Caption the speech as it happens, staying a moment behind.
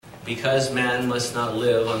Because man must not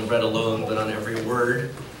live on bread alone, but on every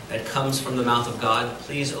word that comes from the mouth of God,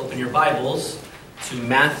 please open your Bibles to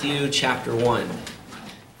Matthew chapter 1.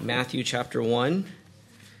 Matthew chapter 1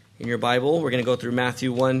 in your Bible. We're going to go through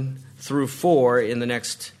Matthew 1 through 4 in the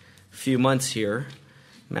next few months here.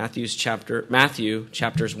 Matthew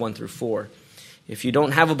chapters 1 through 4. If you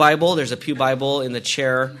don't have a Bible, there's a pew Bible in the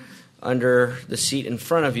chair under the seat in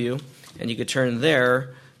front of you, and you could turn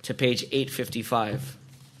there to page 855.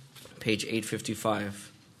 Page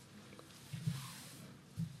 855.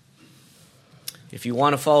 If you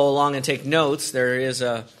want to follow along and take notes, there is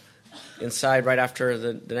inside right after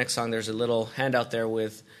the next song, there's a little handout there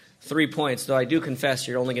with 3 points, though I do confess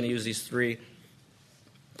you're only going to use these 3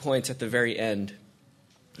 points at the very end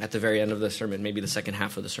of the sermon, maybe the second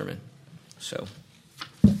half of the sermon. So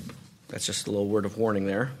that's just a little word of warning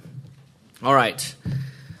there. All right.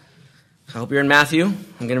 I hope you're in Matthew.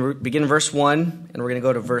 I'm going to begin verse 1, and we're going to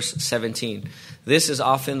go to verse 17. This is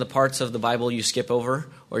often the parts of the Bible you skip over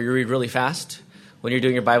or you read really fast when you're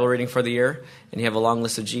doing your Bible reading for the year, and you have a long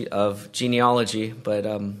list of genealogy, but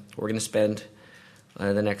we're going to spend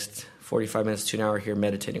the next 45 minutes to an hour here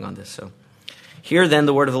meditating on this. So, hear then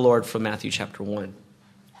the word of the Lord from Matthew chapter 1.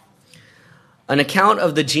 An account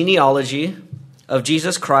of the genealogy of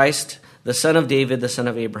Jesus Christ, the son of David, the son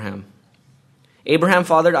of Abraham. Abraham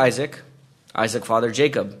fathered Isaac. Isaac fathered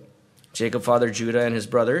Jacob. Jacob fathered Judah and his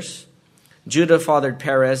brothers. Judah fathered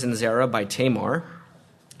Perez and Zerah by Tamar.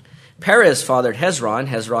 Perez fathered Hezron.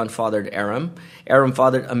 Hezron fathered Aram. Aram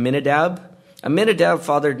fathered Amminadab. Amminadab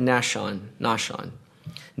fathered Nahshon.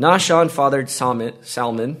 Nahshon fathered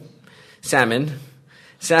Salmon.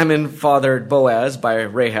 Salmon fathered Boaz by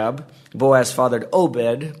Rahab. Boaz fathered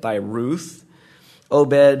Obed by Ruth.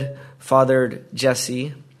 Obed fathered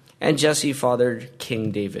Jesse. And Jesse fathered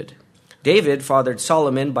King David. David fathered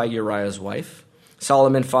Solomon by Uriah's wife.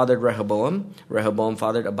 Solomon fathered Rehoboam. Rehoboam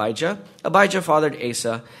fathered Abijah. Abijah fathered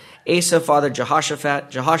Asa. Asa fathered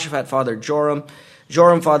Jehoshaphat. Jehoshaphat fathered Joram.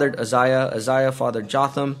 Joram fathered Uzziah. Uzziah fathered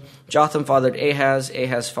Jotham. Jotham fathered Ahaz.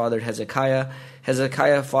 Ahaz fathered Hezekiah.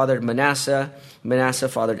 Hezekiah fathered Manasseh. Manasseh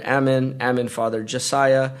fathered Ammon. Ammon fathered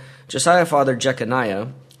Josiah. Josiah fathered Jeconiah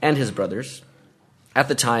and his brothers at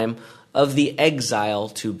the time of the exile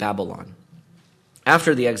to Babylon.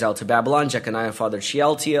 After the exile to Babylon, Jeconiah fathered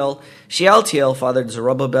Shealtiel. Shealtiel fathered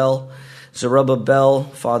Zerubbabel. Zerubbabel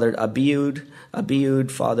fathered Abiud.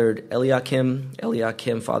 Abiud fathered Eliakim.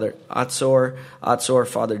 Eliakim fathered Atzor. Atzor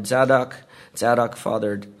fathered Zadok. Zadok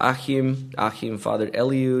fathered Achim. Achim fathered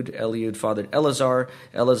Eliud. Eliud fathered Eleazar.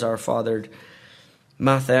 Eleazar fathered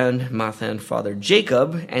Mathan. Mathan fathered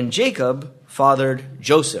Jacob. And Jacob fathered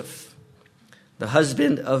Joseph, the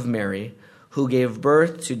husband of Mary, who gave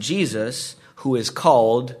birth to Jesus, who is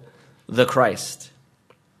called the Christ.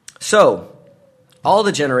 So, all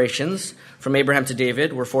the generations from Abraham to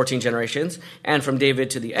David were 14 generations, and from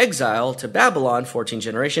David to the exile to Babylon, 14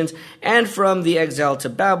 generations, and from the exile to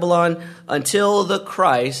Babylon until the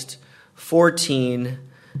Christ, 14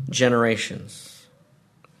 generations.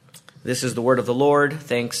 This is the word of the Lord.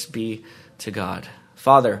 Thanks be to God.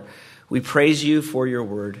 Father, we praise you for your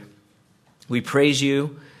word. We praise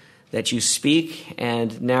you that you speak,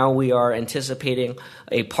 and now we are anticipating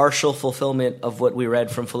a partial fulfillment of what we read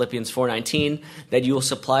from Philippians 4:19, that you will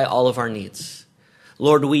supply all of our needs.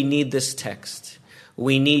 Lord, we need this text.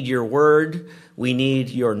 We need your word. We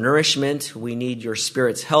need your nourishment. We need your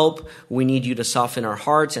Spirit's help. We need you to soften our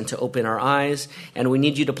hearts and to open our eyes. And we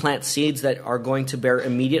need you to plant seeds that are going to bear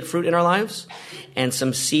immediate fruit in our lives, and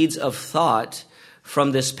some seeds of thought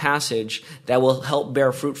from this passage that will help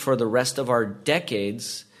bear fruit for the rest of our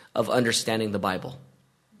decades of understanding the Bible.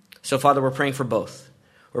 So, Father, we're praying for both.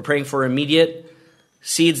 We're praying for immediate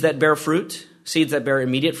seeds that bear fruit, seeds that bear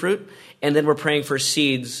immediate fruit, and then we're praying for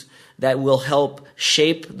seeds that will help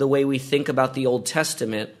shape the way we think about the Old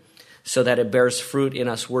Testament so that it bears fruit in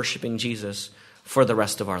us worshiping Jesus for the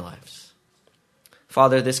rest of our lives.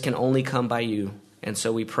 Father, this can only come by you, and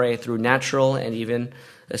so we pray through natural and even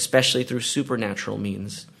especially through supernatural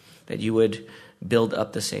means that you would build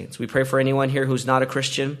up the saints. We pray for anyone here who's not a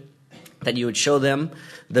Christian, that you would show them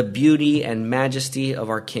the beauty and majesty of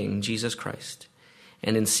our King, Jesus Christ.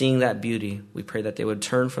 And in seeing that beauty, we pray that they would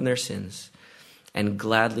turn from their sins and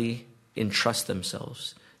gladly entrust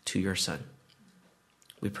themselves to your Son.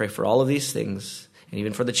 We pray for all of these things, and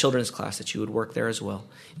even for the children's class, that you would work there as well.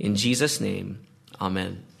 In Jesus' name,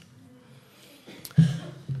 amen.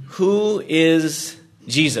 Who is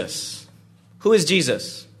Jesus? Who is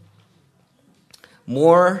Jesus?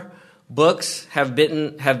 More books have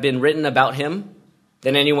been written about him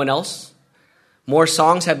than anyone else. More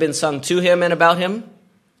songs have been sung to him and about him.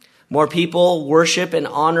 More people worship and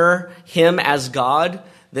honor him as God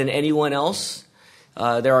than anyone else.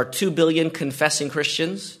 There are 2 billion confessing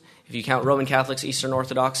Christians, if you count Roman Catholics, Eastern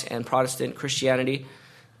Orthodox, and Protestant Christianity.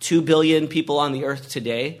 2 billion people on the earth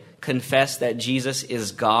today confess that Jesus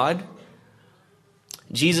is God.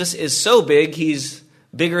 Jesus is so big, he's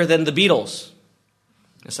bigger than the Beatles.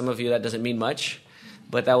 Now, some of you, that doesn't mean much,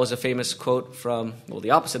 but that was a famous quote from,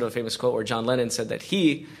 the opposite of a famous quote, where John Lennon said that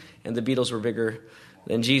he and the Beatles were bigger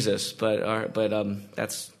than Jesus. But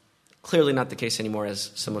that's clearly not the case anymore,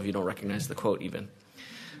 as some of you don't recognize the quote even.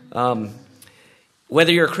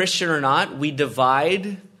 Whether you're a Christian or not, we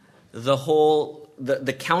divide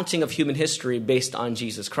the counting of human history based on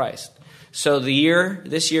Jesus Christ. So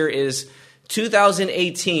this year is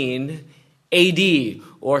 2018 AD,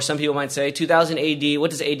 or some people might say 2000 AD.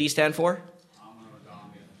 What does AD stand for?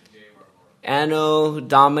 Anno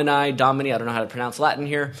Domini. I don't know how to pronounce Latin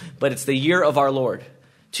here, but it's the year of our Lord.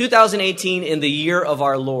 2018 in the year of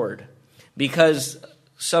our Lord, because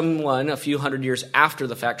someone a few hundred years after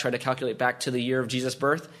the fact tried to calculate back to the year of Jesus'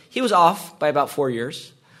 birth. He was off by about 4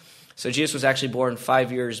 years. So Jesus was actually born 5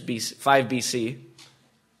 BC,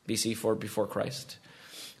 BC before Christ.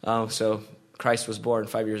 So Christ was born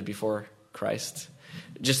 5 years before Christ,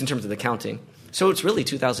 just in terms of the counting. So it's really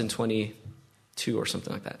 2022 or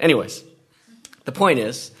something like that. Anyways, the point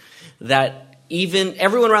is that even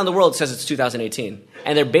everyone around the world says it's 2018,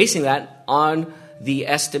 and they're basing that on the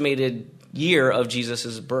estimated year of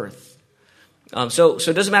Jesus' birth. So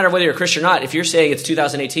it doesn't matter whether you're a Christian or not. If you're saying it's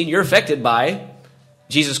 2018, you're affected by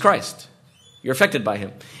Jesus Christ. You're affected by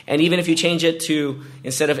him. And even if you change it to,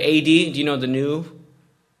 instead of AD, do you know the new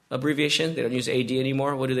abbreviation? They don't use AD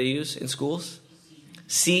anymore. What do they use in schools?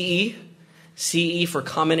 CE. CE for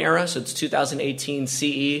Common Era. So it's 2018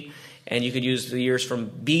 CE. And you could use the years from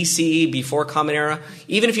BCE, before Common Era.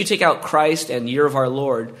 Even if you take out Christ and year of our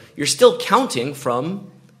Lord, you're still counting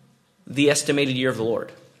from the estimated year of the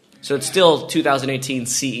Lord. So it's still 2018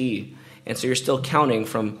 CE. And so you're still counting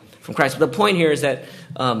from Christ. But the point here is that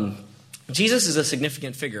Jesus is a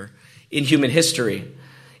significant figure in human history.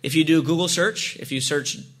 If you do a Google search, if you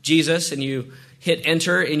search Jesus and you hit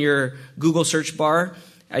enter in your Google search bar,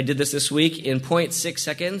 I did this week, in 0.6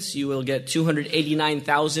 seconds, you will get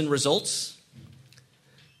 289,000 results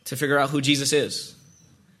to figure out who Jesus is.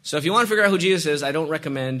 So if you want to figure out who Jesus is, I don't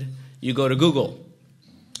recommend you go to Google.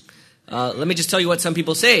 Let me just tell you what some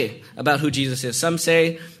people say about who Jesus is. Some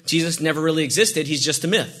say Jesus never really existed. He's just a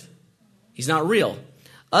myth. He's not real.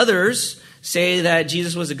 Others say that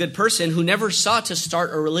Jesus was a good person who never sought to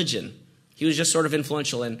start a religion. He was just sort of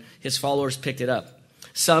influential and his followers picked it up.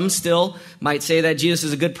 Some still might say that Jesus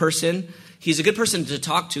is a good person. He's a good person to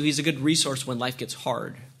talk to. He's a good resource when life gets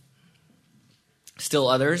hard. Still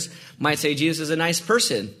others might say Jesus is a nice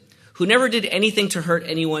person who never did anything to hurt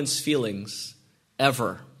anyone's feelings,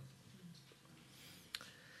 ever.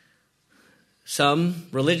 Some,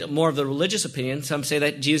 more of the religious opinion, some say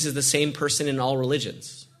that Jesus is the same person in all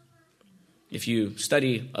religions. If you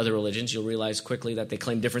study other religions, you'll realize quickly that they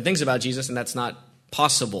claim different things about Jesus, and that's not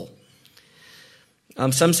possible.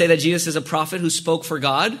 Some say that Jesus is a prophet who spoke for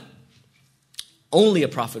God, only a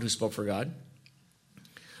prophet who spoke for God.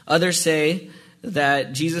 Others say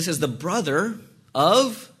that Jesus is the brother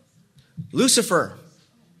of Lucifer,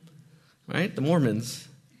 right? The Mormons.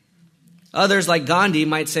 Others, like Gandhi,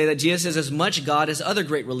 might say that Jesus is as much God as other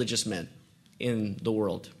great religious men in the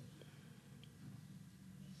world.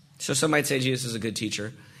 So some might say Jesus is a good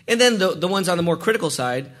teacher. And then the ones on the more critical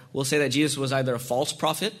side will say that Jesus was either a false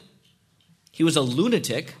prophet, he was a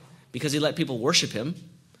lunatic because he let people worship him,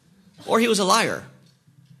 or he was a liar,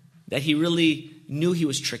 that he really knew he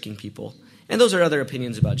was tricking people. And those are other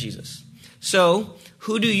opinions about Jesus. So,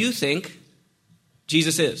 who do you think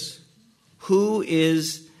Jesus is? Who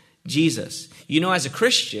is Jesus? You know, as a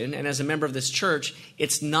Christian and as a member of this church,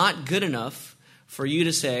 it's not good enough for you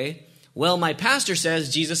to say, well, my pastor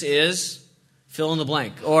says Jesus is fill in the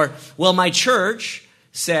blank. Or, well, my church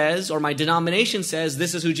says, or my denomination says,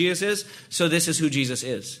 this is who Jesus is, so this is who Jesus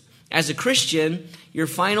is. As a Christian, your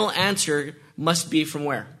final answer must be from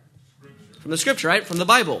where? From the Scripture, right? From the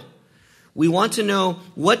Bible. We want to know,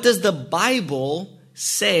 what does the Bible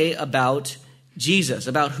say about Jesus,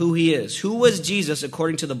 about who he is? Who was Jesus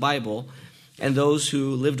according to the Bible and those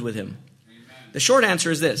who lived with him? Amen. The short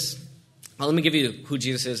answer is this. Well, let me give you who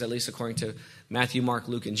Jesus is, at least according to Matthew, Mark,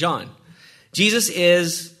 Luke, and John. He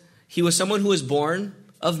was someone who was born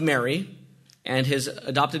of Mary, and his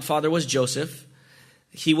adopted father was Joseph.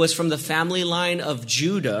 He was from the family line of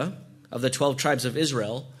Judah, of the 12 tribes of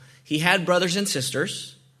Israel. He had brothers and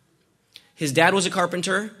sisters. His dad was a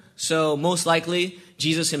carpenter, so most likely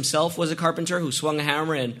Jesus himself was a carpenter who swung a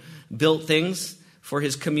hammer and built things for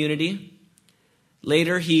his community.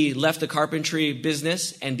 Later, he left the carpentry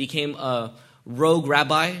business and became a rogue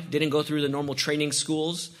rabbi. Didn't go through the normal training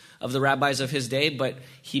schools of the rabbis of his day, but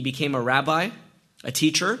he became a rabbi, a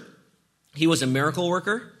teacher. He was a miracle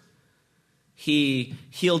worker. He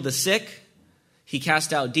healed the sick. He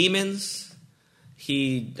cast out demons.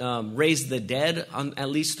 He raised the dead on at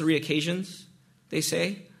least 3 occasions, they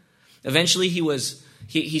say. Eventually,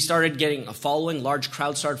 he started getting a following. Large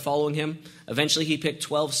crowds started following him. Eventually, he picked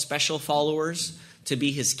 12 special followers to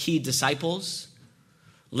be his key disciples.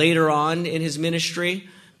 Later on in his ministry,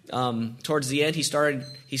 towards the end,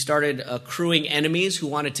 he started accruing enemies who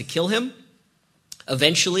wanted to kill him.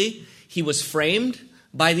 Eventually, he was framed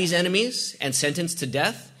by these enemies and sentenced to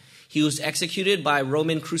death. He was executed by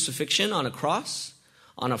Roman crucifixion on a cross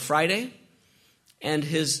on a Friday. And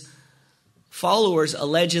his followers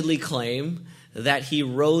allegedly claim that he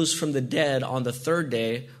rose from the dead on the 3rd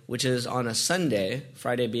day, which is on a Sunday,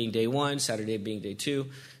 Friday being day 1, Saturday being day 2,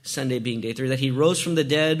 Sunday being day 3, that he rose from the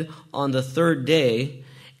dead on the 3rd day,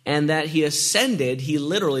 and that he ascended, he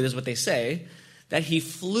literally, this is what they say, that he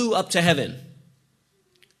flew up to heaven.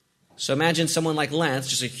 So imagine someone like Lance,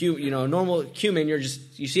 just a normal human, you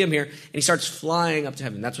see him here, and he starts flying up to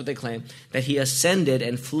heaven. That's what they claim, that he ascended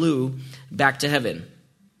and flew back to heaven.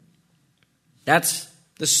 That's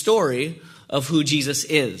the story of who Jesus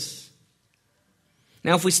is.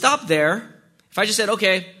 Now, if we stop there, if I just said,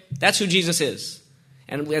 okay, that's who Jesus is,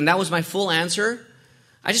 and that was my full answer,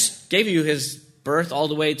 I just gave you his birth all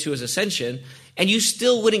the way to his ascension, and you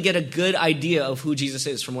still wouldn't get a good idea of who Jesus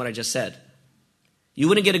is from what I just said. You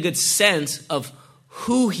wouldn't get a good sense of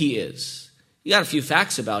who he is. You got a few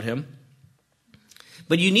facts about him,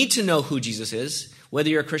 but you need to know who Jesus is, whether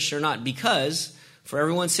you're a Christian or not, because for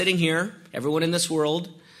everyone sitting here, everyone in this world,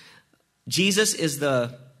 Jesus is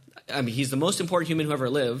he's the most important human who ever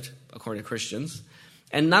lived, according to Christians.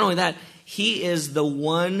 And not only that, he is the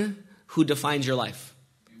one who defines your life,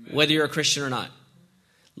 whether you're a Christian or not.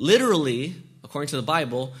 Literally, according to the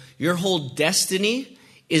Bible, your whole destiny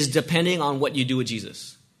is depending on what you do with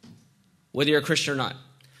Jesus, whether you're a Christian or not.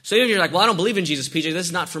 So even if you're like, well, I don't believe in Jesus, PJ, this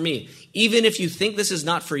is not for me. Even if you think this is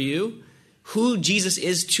not for you, who Jesus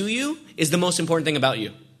is to you is the most important thing about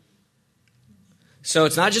you. So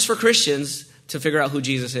it's not just for Christians to figure out who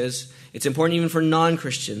Jesus is. It's important even for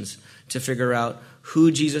non-Christians to figure out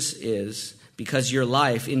who Jesus is, because your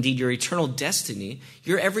life, indeed your eternal destiny,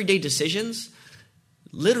 your everyday decisions,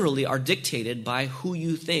 literally are dictated by who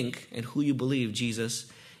you think and who you believe Jesus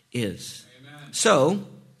is. Amen. So,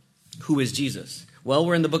 who is Jesus? Well,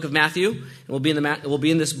 we're in the book of Matthew, and we'll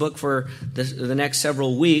be in this book for the next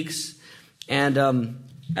several weeks. And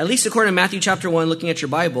at least according to Matthew chapter 1, looking at your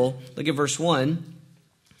Bible, look at verse 1.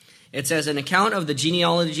 It says, an account of the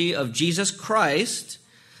genealogy of Jesus Christ,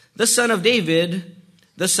 the son of David,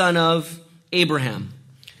 the son of Abraham.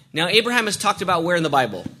 Now, Abraham is talked about where in the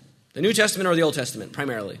Bible? The New Testament or the Old Testament,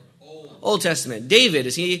 primarily? Old Testament. David,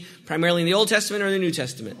 is he primarily in the Old Testament or the New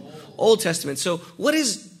Testament? Old Testament. So what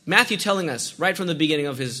is Matthew telling us right from the beginning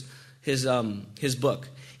of his book?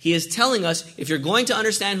 He is telling us, if you're going to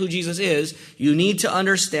understand who Jesus is, you need to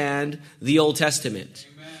understand the Old Testament.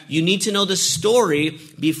 Amen. You need to know the story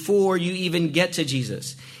before you even get to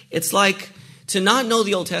Jesus. It's like, to not know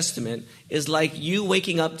the Old Testament is like you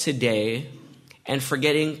waking up today and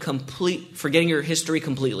forgetting your history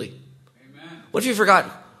completely. Amen. What if you forgot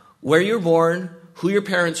where you were born, who your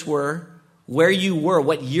parents were, where you were,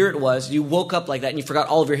 what year it was? You woke up like that and you forgot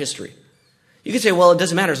all of your history. You could say, well, it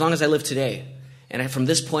doesn't matter as long as I live today. And from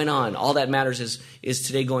this point on, all that matters is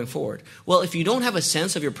today going forward. Well, if you don't have a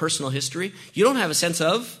sense of your personal history, you don't have a sense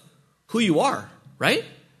of who you are, right?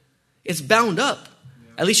 It's bound up.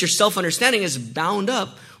 At least your self-understanding is bound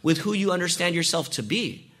up with who you understand yourself to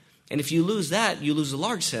be. And if you lose that, you lose a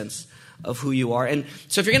large sense of who you are. And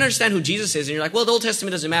so if you're going to understand who Jesus is, and you're like, well, the Old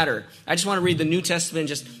Testament doesn't matter. I just want to read the New Testament and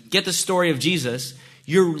just get the story of Jesus.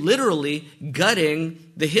 You're literally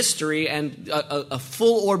gutting the history and a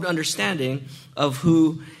full-orbed understanding of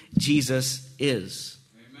who Jesus is.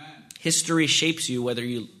 Amen. History shapes you whether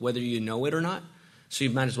you know it or not, so you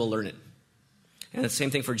might as well learn it. And the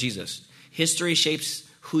same thing for Jesus. History shapes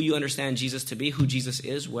who you understand Jesus to be, who Jesus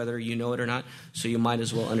is, whether you know it or not, so you might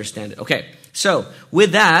as well understand it. Okay, so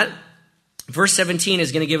with that, verse 17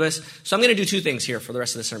 is going to give us, so I'm going to do 2 things here for the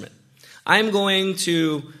rest of the sermon. I'm going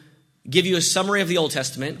to give you a summary of the Old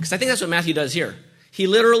Testament, because I think that's what Matthew does here. He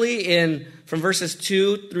literally, from verses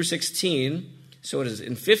 2 through 16, so it is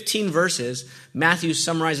in 15 verses, Matthew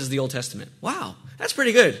summarizes the Old Testament. Wow, that's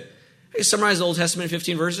pretty good. He summarized the Old Testament in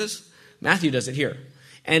 15 verses. Matthew does it here.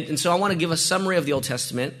 And so I want to give a summary of the Old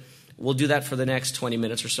Testament We'll do that for the next 20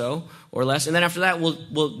 minutes or so, or less. And then after that,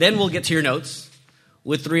 we'll get to your notes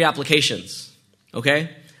with 3 applications, okay?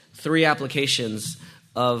 3 applications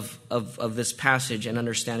of this passage and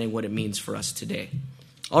understanding what it means for us today.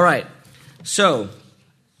 All right, so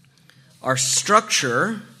our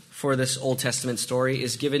structure for this Old Testament story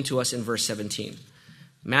is given to us in verse 17.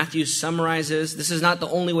 Matthew summarizes, this is not the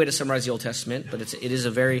only way to summarize the Old Testament, but it's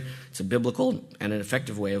a biblical and an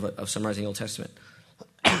effective way of summarizing the Old Testament.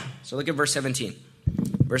 So look at verse 17.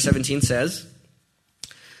 Verse 17 says,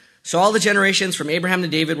 "So all the generations from Abraham to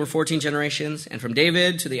David were 14 generations, and from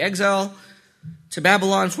David to the exile to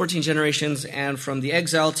Babylon 14 generations, and from the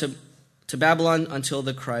exile to Babylon until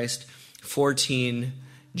the Christ 14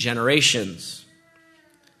 generations."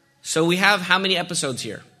 So we have how many episodes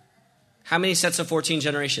here? How many sets of 14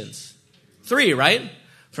 generations? 3, right?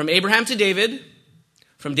 From Abraham to David,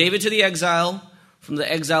 from David to the exile, from the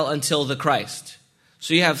exile until the Christ.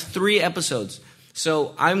 So you have 3 episodes.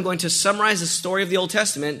 So I'm going to summarize the story of the Old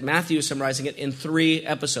Testament. Matthew is summarizing it in 3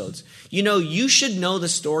 episodes. You know, you should know the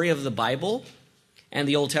story of the Bible and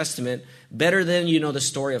the Old Testament better than you know the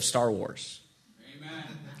story of Star Wars.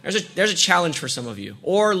 There's a challenge for some of you.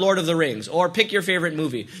 Or Lord of the Rings. Or pick your favorite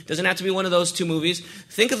movie. Doesn't have to be one of those 2 movies.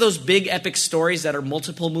 Think of those big epic stories that are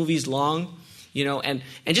multiple movies long. You know, and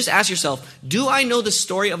just ask yourself, do I know the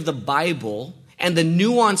story of the Bible and the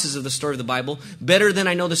nuances of the story of the Bible better than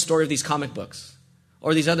I know the story of these comic books?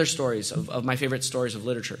 Or these other stories of my favorite stories of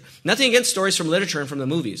literature. Nothing against stories from literature and from the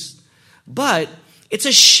movies. But it's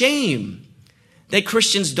a shame that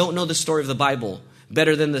Christians don't know the story of the Bible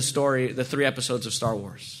better than the 3 episodes of Star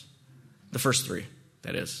Wars. The first 3,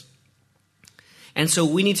 that is. And so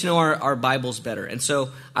we need to know our Bibles better. And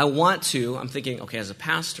so I'm thinking, okay, as a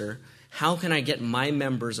pastor, how can I get my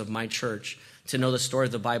members of my church to know the story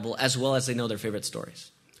of the Bible as well as they know their favorite stories?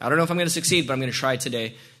 I don't know if I'm going to succeed, but I'm going to try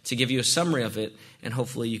today to give you a summary of it, and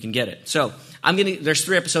hopefully you can get it. So there's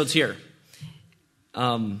 3 episodes here.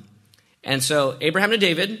 And so Abraham to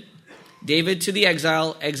David, David to the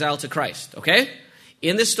exile, exile to Christ, okay?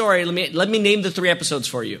 In this story, let me name the 3 episodes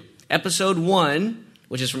for you. Episode 1,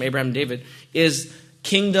 which is from Abraham and David, is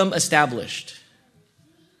kingdom established.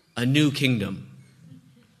 A new kingdom.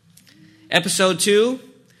 Episode 2,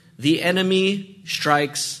 the enemy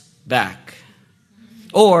strikes back.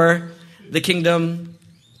 Or the kingdom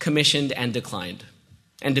commissioned and declining.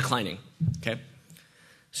 Okay?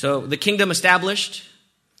 So the kingdom established,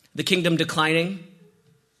 the kingdom declining,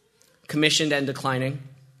 commissioned and declining.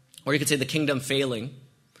 Or you could say the kingdom failing.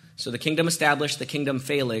 So the kingdom established, the kingdom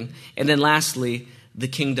failing, and then lastly, the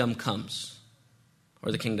kingdom comes,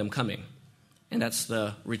 or the kingdom coming. And that's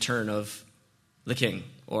the return of the king,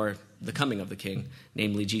 or the coming of the king,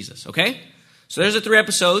 namely Jesus, okay? So there's the 3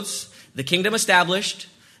 episodes: the kingdom established,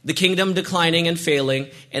 the kingdom declining and failing,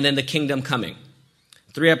 and then the kingdom coming.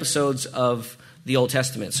 3 episodes of the Old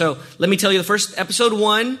Testament. So let me tell you the first, episode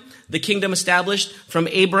 1, the kingdom established, from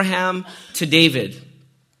Abraham to David.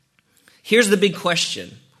 Here's the big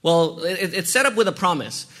question. Well, it's set up with a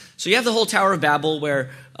promise. So you have the whole Tower of Babel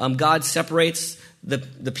where God separates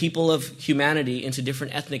the people of humanity into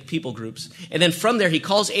different ethnic people groups. And then from there, he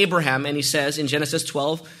calls Abraham and he says in Genesis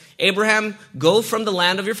 12, Abraham, go from the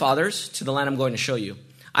land of your fathers to the land I'm going to show you.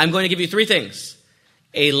 I'm going to give you 3 things: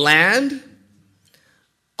 a land,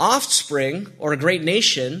 offspring, or a great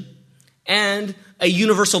nation, and a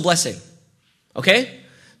universal blessing. Okay?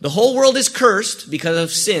 The whole world is cursed because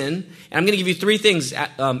of sin, and I'm going to give you 3 things,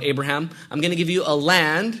 Abraham. I'm going to give you a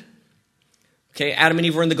land. Okay, Adam and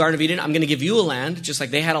Eve were in the Garden of Eden. I'm going to give you a land, just like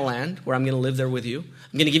they had a land, where I'm going to live there with you.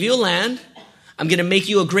 I'm going to give you a land. I'm going to make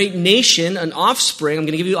you a great nation, an offspring. I'm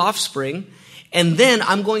going to give you offspring. And then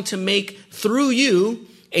I'm going to make, through you,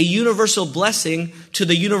 a universal blessing to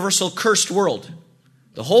the universal cursed world.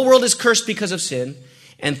 The whole world is cursed because of sin,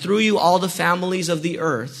 and through you, all the families of the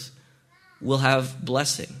earth will have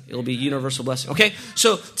blessing. It'll be universal blessing. Okay?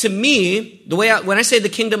 So to me, when I say the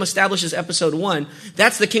kingdom establishes episode 1,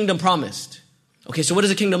 that's the kingdom promised. Okay, so what does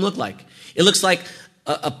the kingdom look like? It looks like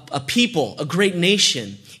a people, a great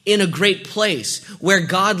nation, in a great place where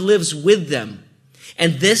God lives with them.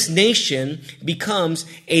 And this nation becomes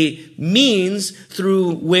a means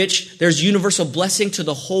through which there's universal blessing to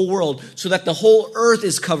the whole world, so that the whole earth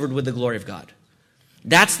is covered with the glory of God.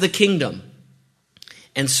 That's the kingdom.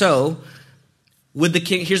 And so,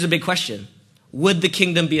 here's the big question. Would the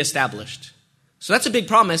kingdom be established? So that's a big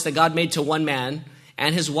promise that God made to one man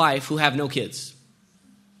and his wife who have no kids.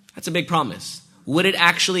 That's a big promise. Would it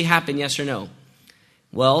actually happen, yes or no?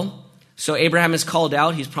 Well, so Abraham is called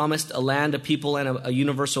out. He's promised a land, a people, and a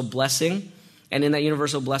universal blessing. And in that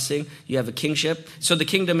universal blessing, you have a kingship. So the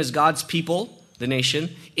kingdom is God's people. the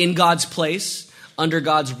nation, in God's place, under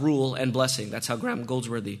God's rule and blessing. That's how Graham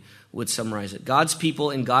Goldsworthy would summarize it. God's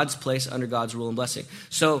people in God's place, under God's rule and blessing.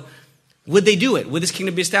 So, would they do it? Would this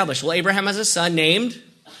kingdom be established? Well, Abraham has a son named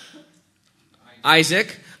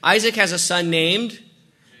Isaac. Isaac has a son named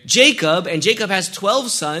Jacob, and Jacob has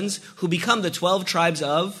 12 sons who become the 12 tribes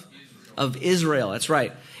of Israel. That's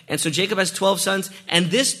right. And so Jacob has 12 sons,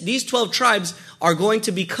 and these 12 tribes are going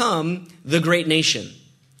to become the great nation.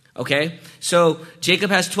 Okay? So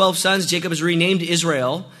Jacob has 12 sons. Jacob is renamed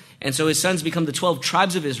Israel, and so his sons become the 12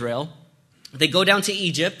 tribes of Israel. They go down to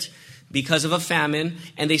Egypt because of a famine,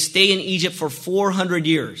 and they stay in Egypt for 400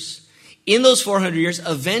 years. In those 400 years,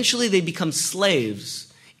 eventually they become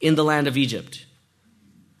slaves in the land of Egypt.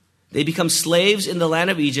 They become slaves in the land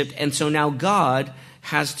of Egypt, and so now God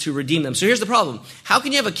has to redeem them. So here's the problem. How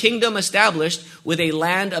can you have a kingdom established with a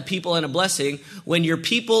land, a people, and a blessing when your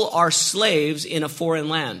people are slaves in a foreign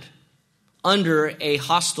land under a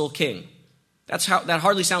hostile king? That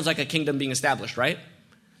hardly sounds like a kingdom being established, right?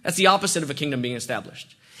 That's the opposite of a kingdom being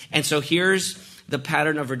established. And so here's the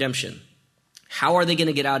pattern of redemption. How are they going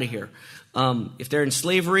to get out of here? If they're in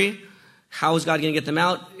slavery, how is God going to get them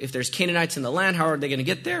out? If there's Canaanites in the land, how are they going to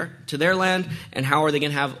get there to their land? And how are they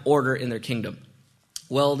going to have order in their kingdom?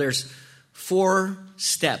 Well, there's 4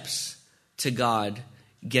 steps to God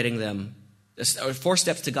getting them, or 4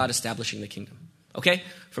 steps to God establishing the kingdom. Okay?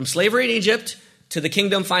 From slavery in Egypt to the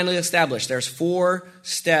kingdom finally established. There's 4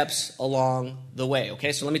 steps along the way.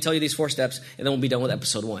 Okay? So let me tell you these 4 steps, and then we'll be done with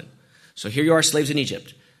episode 1. So here you are, slaves in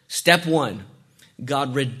Egypt. Step 1,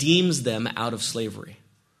 God redeems them out of slavery.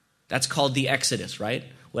 That's called the Exodus, right?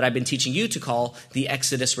 What I've been teaching you to call the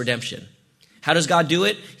Exodus redemption. How does God do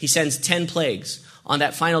it? He sends 10 plagues. On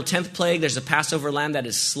that final 10th plague, there's a Passover lamb that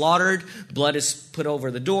is slaughtered. Blood is put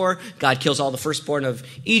over the door. God kills all the firstborn of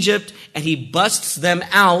Egypt, and he busts them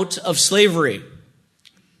out of slavery.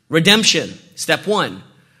 Redemption, step 1.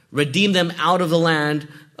 Redeem them out of the land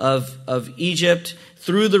of Egypt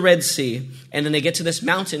through the Red Sea. And then they get to this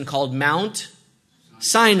mountain called Mount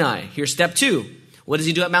Sinai. Here's step 2. What does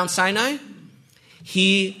he do at Mount Sinai?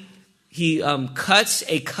 He cuts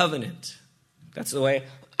a covenant. That's the way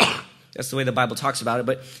the Bible talks about it.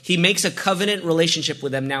 But he makes a covenant relationship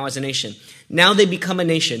with them now as a nation. Now they become a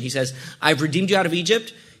nation. He says, I've redeemed you out of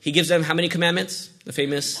Egypt. He gives them how many commandments? The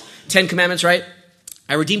famous 10 commandments, right?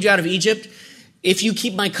 I redeemed you out of Egypt. If you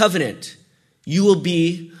keep my covenant, you will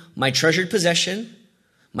be my treasured possession,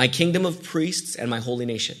 my kingdom of priests, and my holy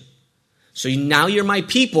nation. So now you're my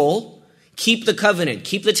people. Keep the covenant.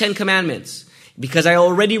 Keep the 10 commandments. Because I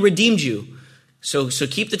already redeemed you. So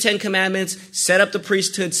keep the 10 commandments, set up the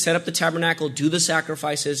priesthood, set up the tabernacle, do the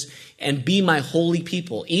sacrifices, and be my holy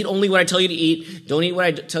people. Eat only what I tell you to eat. Don't eat what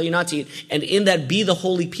I tell you not to eat. And in that, be the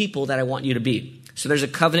holy people that I want you to be. So there's a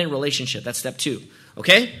covenant relationship. That's step 2.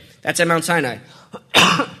 Okay? That's at Mount Sinai.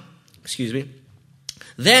 Excuse me.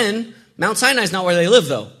 Then, Mount Sinai is not where they live,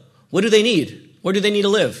 though. What do they need? Where do they need to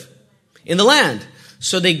live? In the land.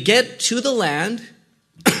 So they get to the land.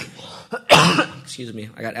 Excuse me,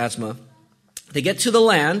 I got asthma. They get to the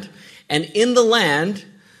land, and in the land,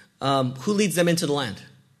 who leads them into the land?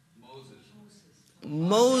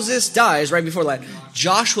 Moses dies right before that.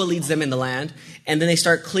 Joshua leads them in the land, and then they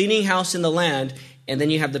start cleaning house in the land, and then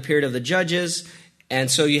you have the period of the judges, and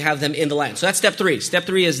so you have them in the land. So that's step 3. Step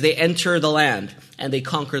 3 is they enter the land, and they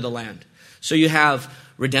conquer the land. So you have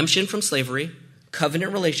redemption from slavery,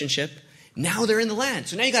 covenant relationship. Now they're in the land.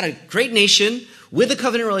 So now you got a great nation with a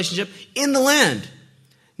covenant relationship in the land.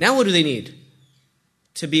 Now what do they need?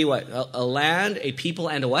 To be what? A land, a people,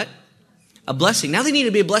 and a what? A blessing. Now they need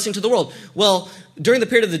to be a blessing to the world. Well, during the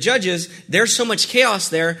period of the judges, there's so much chaos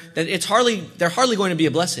there that they're hardly going to be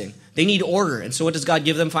a blessing. They need order. And so what does God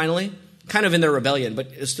give them finally? Kind of in their rebellion, but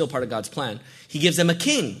it's still part of God's plan. He gives them a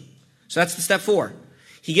king. So that's the step 4.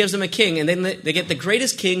 He gives them a king, and then they get the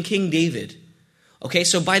greatest king, King David. Okay,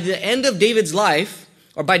 so by the end of David's life,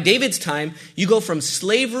 or by David's time, you go from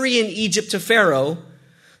slavery in Egypt to Pharaoh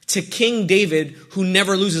to King David, who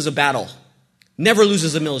never loses a battle, never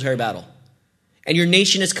loses a military battle. And your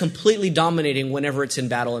nation is completely dominating whenever it's in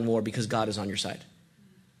battle and war because God is on your side.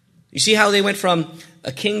 You see how they went from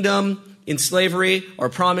a kingdom in slavery or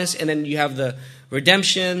promise, and then you have the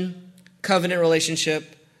redemption, covenant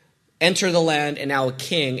relationship, enter the land, and now a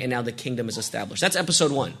king, and now the kingdom is established. That's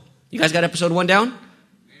episode 1. You guys got episode 1 down?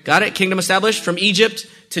 Got it? Kingdom established from Egypt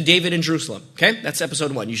to David in Jerusalem. Okay? That's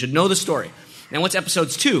episode 1. You should know the story. Now what's episode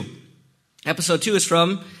 2? Episode 2 is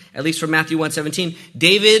from, at least from Matthew 1:17,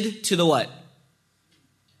 David to the what?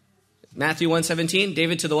 Matthew 1:17,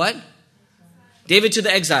 David to the what? David to the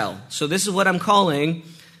exile. So this is what I'm calling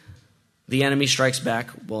the enemy strikes back.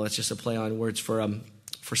 Well, it's just a play on words for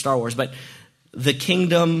Star Wars, but the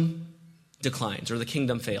kingdom declines, or the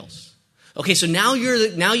kingdom fails. Okay, so now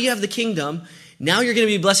you have the kingdom. Now you're going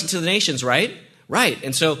to be a blessing to the nations, right? Right.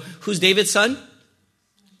 And so who's David's son?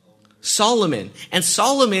 Solomon. And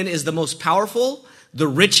Solomon is the most powerful, the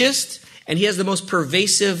richest, and he has the most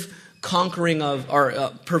pervasive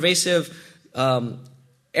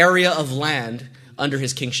area of land under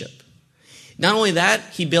his kingship. Not only that,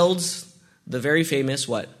 he builds the very famous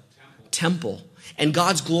what? Temple. And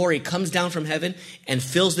God's glory comes down from heaven and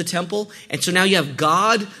fills the temple. And so now you have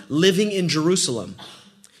God living in Jerusalem.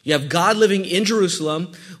 You have God living in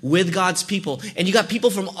Jerusalem with God's people. And you got people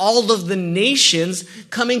from all of the nations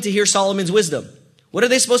coming to hear Solomon's wisdom. What are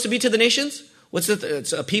they supposed to be to the nations?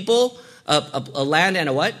 It's a people, a land, and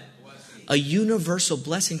a what? A universal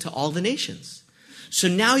blessing to all the nations. So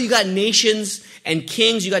now you got nations and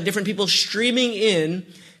kings. You got different people streaming in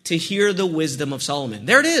to hear the wisdom of Solomon.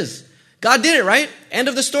 There it is. God did it, right? End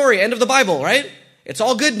of the story. End of the Bible, right? It's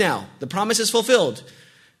all good now. The promise is fulfilled.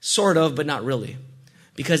 Sort of, but not really.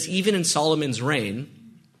 Because even in Solomon's reign,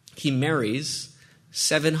 he marries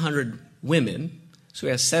 700 women. So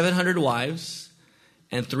he has 700 wives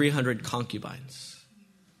and 300 concubines.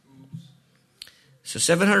 So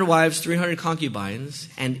 700 wives, 300 concubines.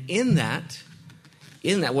 And in that,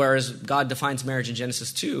 whereas God defines marriage in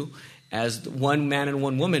Genesis 2 as one man and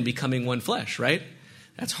one woman becoming one flesh, right?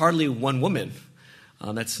 That's hardly one woman.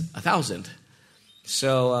 That's 1,000.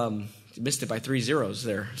 So you missed it by 3 zeros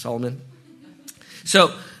there, Solomon.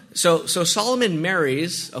 So Solomon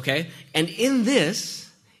marries, okay, and in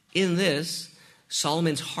this,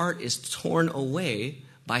 Solomon's heart is torn away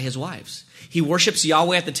by his wives. He worships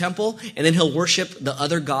Yahweh at the temple, and then he'll worship the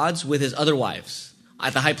other gods with his other wives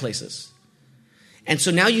at the high places. And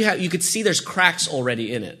so now you could see there's cracks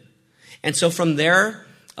already in it. And so from there,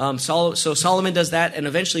 Solomon does that, and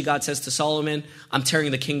eventually God says to Solomon, I'm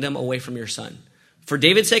tearing the kingdom away from your son. For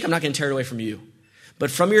David's sake, I'm not going to tear it away from you. But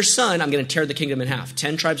from your son, I'm going to tear the kingdom in half.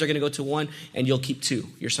 10 tribes are going to go to 1, and you'll keep 2.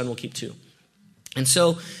 Your son will keep 2. And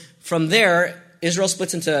so from there, Israel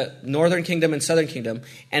splits into northern kingdom and southern kingdom.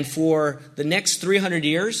 And for the next 300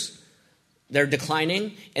 years, they're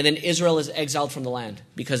declining. And then Israel is exiled from the land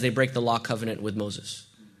because they break the law covenant with Moses.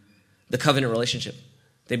 The covenant relationship.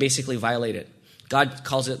 They basically violate it. God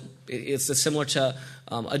calls it's similar to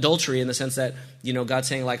adultery in the sense that, God's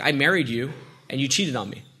saying, like, I married you and you cheated on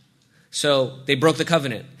me. So they broke the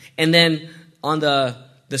covenant. And then on the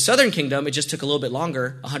southern kingdom, it just took a little bit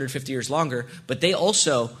longer, 150 years longer, but they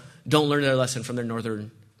also don't learn their lesson from their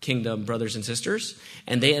northern kingdom brothers and sisters,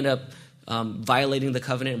 and they end up violating the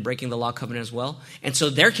covenant and breaking the law covenant as well. And so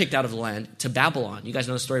they're kicked out of the land to Babylon. You guys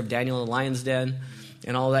know the story of Daniel in the lion's den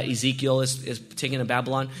and all that. Ezekiel is taken to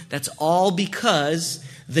Babylon. That's all because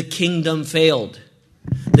the kingdom failed.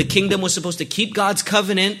 The kingdom was supposed to keep God's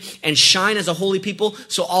covenant and shine as a holy people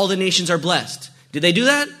so all the nations are blessed. Did they do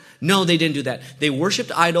that? No, they didn't do that. They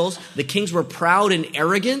worshipped idols. The kings were proud and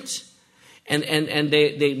arrogant. And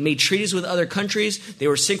they made treaties with other countries. They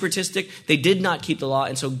were syncretistic. They did not keep the law.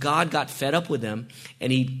 And so God got fed up with them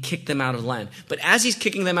and he kicked them out of the land. But as he's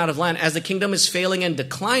kicking them out of land, as the kingdom is failing and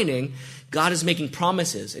declining, God is making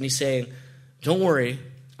promises. And he's saying, don't worry,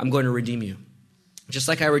 I'm going to redeem you. Just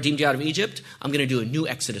like I redeemed you out of Egypt, I'm going to do a new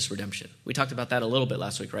Exodus redemption. We talked about that a little bit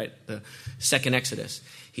last week, right? The second Exodus.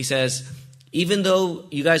 He says, even though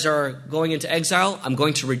you guys are going into exile, I'm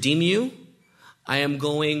going to redeem you. I am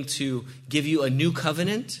going to give you a new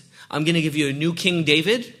covenant. I'm going to give you a new King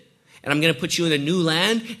David. And I'm going to put you in a new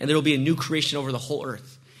land. And there will be a new creation over the whole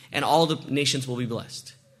earth. And all the nations will be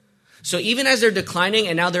blessed. So even as they're declining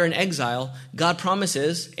and now they're in exile, God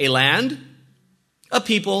promises a land, a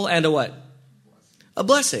people, and a what? A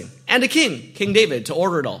blessing. And a king, King David, to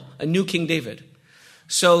order it all. A new King David.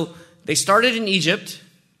 So they started in Egypt,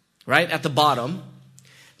 right, at the bottom.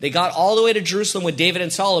 They got all the way to Jerusalem with David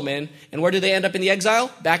and Solomon. And where did they end up in the exile?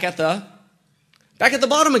 Back at the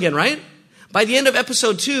bottom again, right? By the end of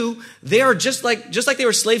episode 2, they are just like they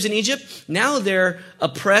were slaves in Egypt. Now they're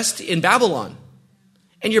oppressed in Babylon.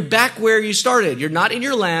 And you're back where you started. You're not in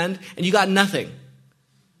your land and you got nothing.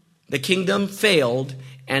 The kingdom failed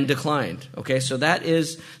and declined. Okay, so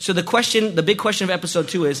the big question of episode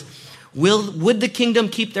 2 is, would the kingdom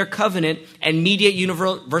keep their covenant and mediate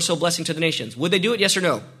universal blessing to the nations? Would they do it? Yes or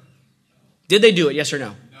no? Did they do it? Yes or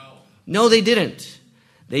no? No, they didn't.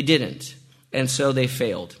 They didn't. And so they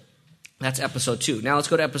failed. That's episode 2. Now let's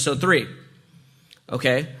go to episode 3.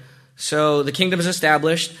 Okay, so the kingdom is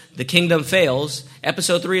established. The kingdom fails.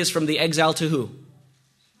 Episode 3 is from the exile to who?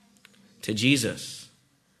 To Jesus.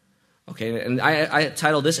 Okay, and I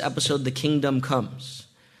titled this episode, The Kingdom Comes.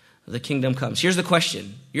 the kingdom comes. Here's the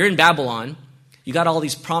question. You're in Babylon. You got all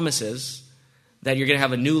these promises that you're going to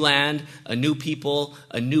have a new land, a new people,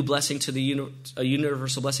 a new blessing to a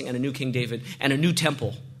universal blessing, and a new King David, and a new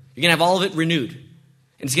temple. You're going to have all of it renewed.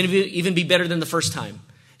 And it's going to even be better than the first time.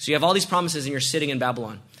 So you have all these promises and you're sitting in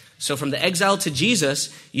Babylon. So from the exile to Jesus,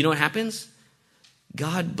 you know what happens?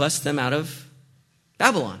 God busts them out of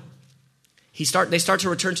Babylon. They start to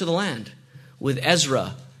return to the land with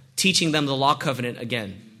Ezra teaching them the law covenant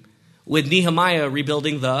again. With Nehemiah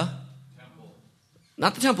rebuilding the temple.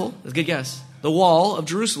 Not the temple, that's a good guess. The wall of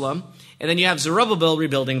Jerusalem. And then you have Zerubbabel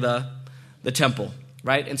rebuilding the temple,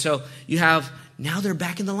 right? And so you have, now they're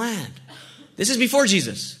back in the land. This is before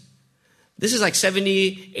Jesus. This is like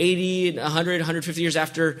 70, 80, 100, 150 years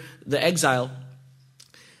after the exile.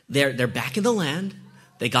 They're back in the land.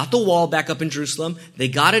 They got the wall back up in Jerusalem. They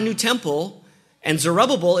got a new temple. And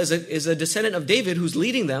Zerubbabel is a descendant of David who's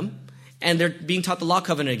leading them. And they're being taught the law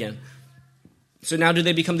covenant again. So now do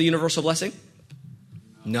they become the universal blessing?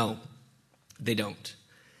 No, they don't.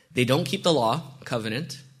 They don't keep the law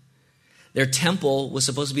covenant. Their temple was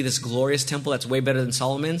supposed to be this glorious temple that's way better than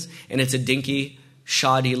Solomon's. And it's a dinky,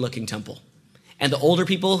 shoddy looking temple. And the older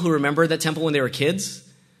people who remember that temple when they were kids,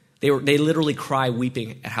 they literally cry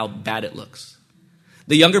weeping at how bad it looks.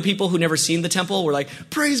 The younger people who never seen the temple were like,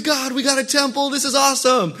 praise God, we got a temple, this is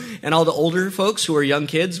awesome. And all the older folks who were young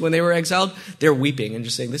kids when they were exiled, they're weeping and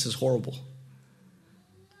just saying, this is horrible.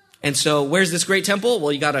 And so where's this great temple?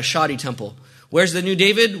 Well, you got a shoddy temple. Where's the new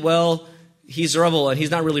David? Well, he's Zerubbabel and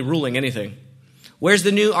he's not really ruling anything. Where's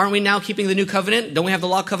the new, aren't we now keeping the new covenant? Don't we have the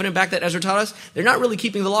law covenant back that Ezra taught us? They're not really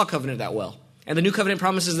keeping the law covenant that well. And the new covenant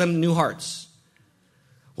promises them new hearts.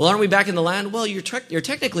 Well, aren't we back in the land? Well, you're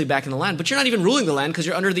technically back in the land, but you're not even ruling the land because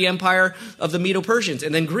you're under the empire of the Medo-Persians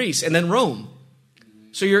and then Greece and then Rome.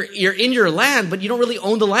 So you're in your land, but you don't really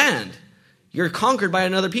own the land. You're conquered by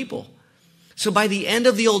another people. So by the end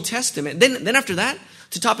of the Old Testament, then after that,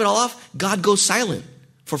 to top it all off, God goes silent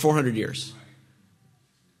for 400 years.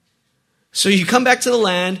 So you come back to the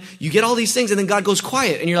land, you get all these things, and then God goes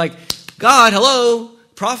quiet. And you're like, God, hello,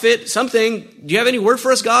 prophet, something. Do you have any word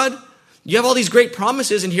for us, God? You have all these great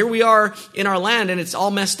promises, and here we are in our land, and it's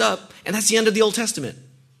all messed up. And that's the end of the Old Testament.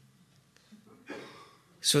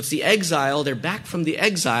 So it's the exile. They're back from the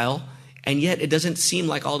exile, and yet it doesn't seem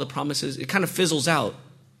like all the promises. It kind of fizzles out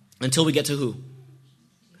until we get to who?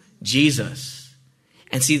 Jesus.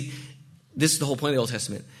 And see, this is the whole point of the Old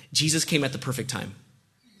Testament. Jesus came at the perfect time.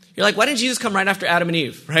 You're like, why didn't Jesus come right after Adam and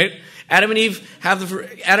Eve, right? Adam and Eve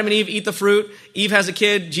eat the fruit. Eve has a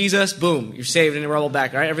kid. Jesus, boom, you're saved and we're all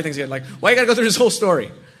back, right? Everything's good. Like, why you got to go through this whole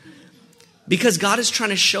story? Because God is trying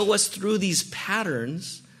to show us through these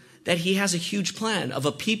patterns that he has a huge plan of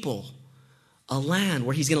a people, a land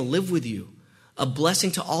where he's going to live with you, a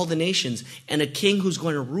blessing to all the nations, and a king who's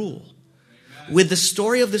going to rule. Amen. With the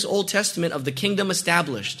story of this Old Testament of the kingdom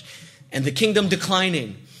established and the kingdom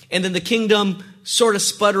declining, and then the kingdom sort of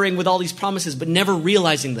sputtering with all these promises, but never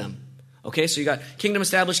realizing them. Okay, so you got kingdom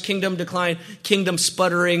established, kingdom decline, kingdom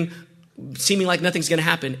sputtering, seeming like nothing's going to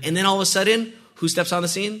happen. And then all of a sudden, who steps on the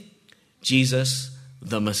scene? Jesus,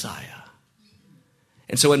 the Messiah.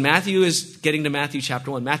 And so when Matthew is getting to Matthew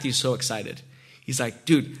chapter 1, Matthew's so excited. He's like,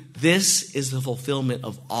 dude, this is the fulfillment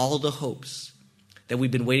of all the hopes that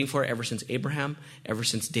we've been waiting for ever since Abraham, ever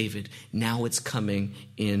since David. Now it's coming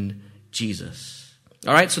in Jesus.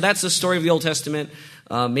 All right, so that's the story of the Old Testament.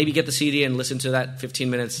 Maybe get the CD and listen to that 15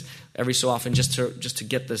 minutes every so often just to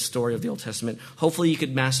get the story of the Old Testament. Hopefully you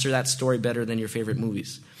could master that story better than your favorite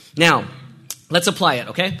movies. Now, let's apply it,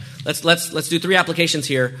 okay? Let's do 3 applications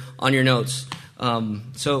here on your notes.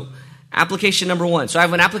 So application number 1. So I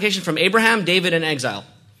have an application from Abraham, David, and exile.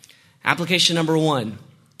 Application number 1.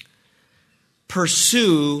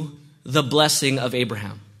 Pursue the blessing of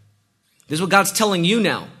Abraham. This is what God's telling you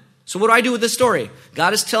now. So what do I do with this story?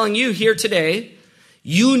 God is telling you here today,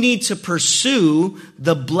 you need to pursue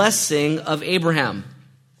the blessing of Abraham.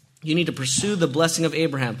 You need to pursue the blessing of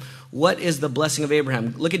Abraham. What is the blessing of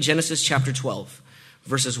Abraham? Look at Genesis chapter 12,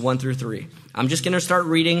 verses 1 through 3. I'm just going to start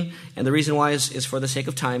reading, and the reason why is for the sake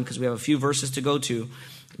of time, because we have a few verses to go to.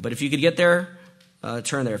 But if you could get there,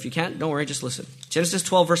 turn there. If you can't, don't worry, just listen. Genesis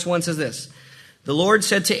 12, verse 1 says this. The Lord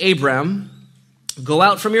said to Abram, go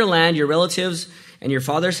out from your land, your relatives, and your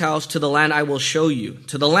father's house to the land I will show you.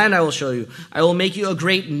 To the land I will show you. I will make you a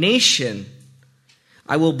great nation.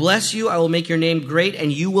 I will bless you. I will make your name great,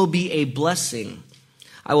 and you will be a blessing.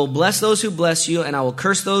 I will bless those who bless you, and I will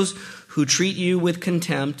curse those who treat you with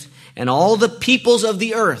contempt. And all the peoples of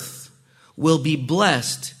the earth will be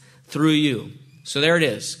blessed through you. So there it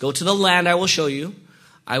is. Go to the land I will show you.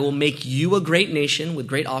 I will make you a great nation with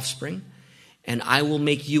great offspring. and I will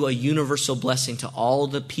make you a universal blessing to all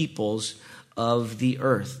the peoples of the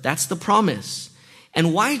earth. That's the promise.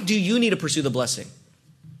 And why do you need to pursue the blessing?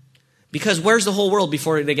 Because where's the whole world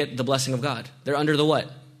before they get the blessing of God? They're under the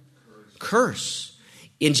what? Curse.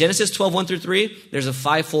 In Genesis 12, 1 through 3, there's a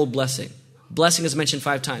fivefold blessing. Blessing is mentioned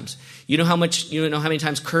 5 times. You know how many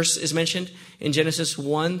times curse is mentioned in Genesis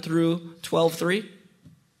 1 through 12, 3?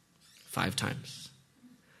 5 times.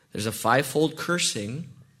 There's a fivefold cursing,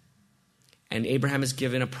 and Abraham is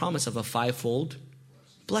given a promise of a fivefold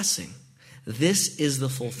blessing. This is the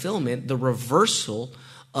fulfillment, the reversal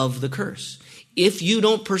of the curse. If you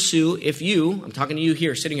don't pursue, I'm talking to you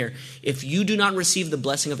here, sitting here, if you do not receive the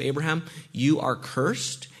blessing of Abraham, you are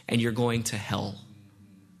cursed and you're going to hell.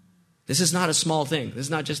 This is not a small thing. This is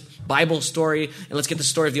not just Bible story, and let's get the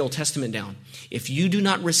story of the Old Testament down. If you do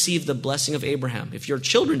not receive the blessing of Abraham, if your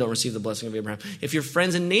children don't receive the blessing of Abraham, if your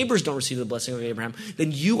friends and neighbors don't receive the blessing of Abraham,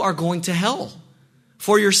 then you are going to hell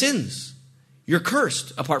for your sins. You're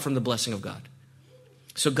cursed apart from the blessing of God.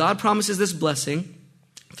 So God promises this blessing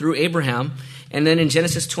through Abraham, and then in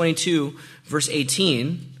Genesis 22, verse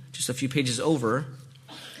 18, just a few pages over,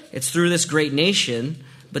 it's through this great nation,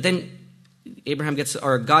 but then God gets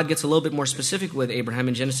a little bit more specific with Abraham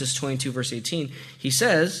in Genesis 22, verse 18. He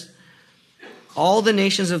says, all the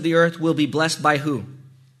nations of the earth will be blessed by who?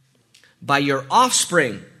 By your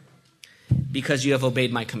offspring, because you have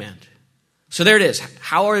obeyed my command. So there it is.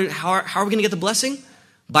 How are we going to get the blessing?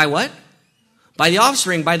 By what? By the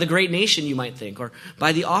offspring, by the great nation, you might think, or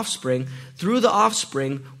by the offspring. Through the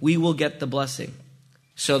offspring, we will get the blessing.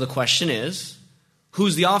 So the question is,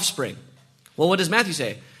 who's the offspring? Well, what does Matthew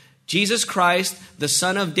say? Jesus Christ, the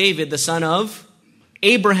son of David, the son of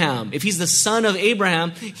Abraham. If he's the son of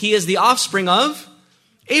Abraham, he is the offspring of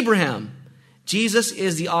Abraham. Jesus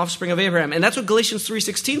is the offspring of Abraham. And that's what Galatians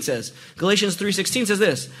 3:16 says. Galatians 3:16 says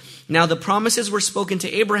this. Now the promises were spoken to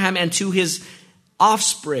Abraham and to his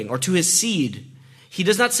offspring, or to his seed. He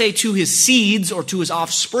does not say to his seeds or to his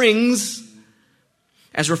offsprings,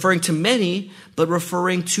 as referring to many, but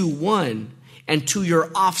referring to one, and to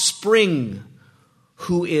your offspring,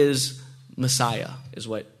 who is Messiah, is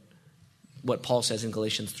what Paul says in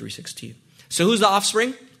Galatians 3:16. So who's the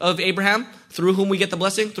offspring of Abraham? Through whom we get the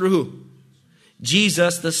blessing? Through who?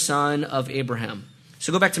 Jesus, the son of Abraham.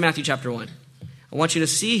 So go back to Matthew chapter 1. I want you to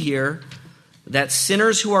see here that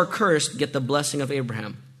sinners who are cursed get the blessing of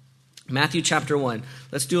Abraham. Matthew chapter 1.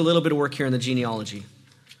 Let's do a little bit of work here in the genealogy.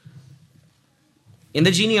 In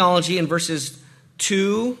the genealogy, in verse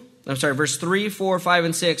 3, 4, 5,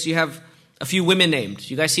 and 6, you have a few women named.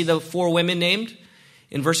 You guys see the 4 women named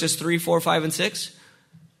in verses 3, 4, 5, and 6?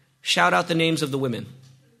 Shout out the names of the women.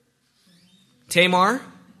 Tamar.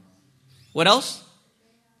 What else?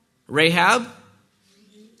 Rahab.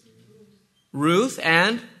 Ruth,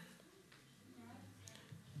 and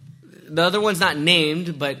the other one's not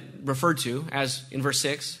named, but referred to as in verse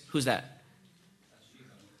 6. Who's that?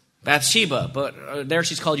 Bathsheba. But there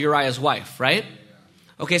she's called Uriah's wife, right?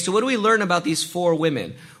 Okay, so what do we learn about these 4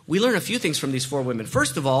 women? We learn a few things from these 4 women.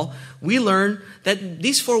 First of all, we learn that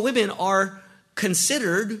these 4 women are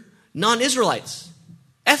considered non-Israelites,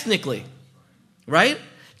 ethnically, right?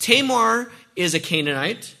 Tamar is a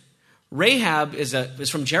Canaanite. Rahab is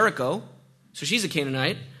from Jericho, so she's a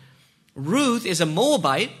Canaanite. Ruth is a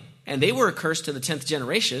Moabite, and they were cursed to the 10th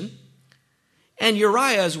generation. And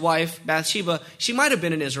Uriah's wife, Bathsheba, she might have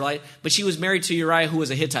been an Israelite, but she was married to Uriah, who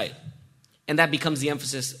was a Hittite. And that becomes the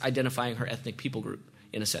emphasis identifying her ethnic people group,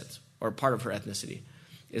 in a sense, or part of her ethnicity,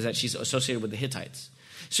 is that she's associated with the Hittites.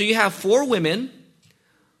 So you have 4 women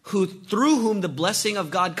through whom the blessing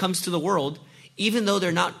of God comes to the world, even though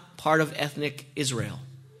they're not part of ethnic Israel.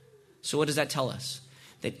 So what does that tell us?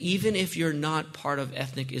 That even if you're not part of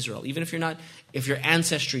ethnic Israel, even if your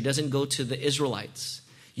ancestry doesn't go to the Israelites,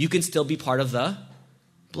 you can still be part of the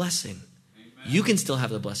blessing. Amen. You can still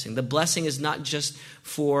have the blessing. The blessing is not just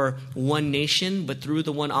for one nation, but through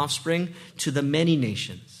the one offspring to the many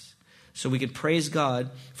nations. So we can praise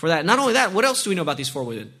God for that. Not only that, what else do we know about these 4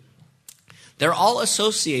 women? They're all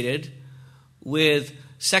associated with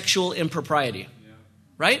sexual impropriety,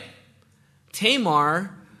 right?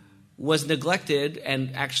 Tamar was neglected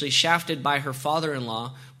and actually shafted by her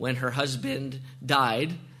father-in-law when her husband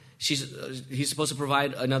died. He's supposed to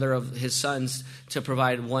provide another of his sons to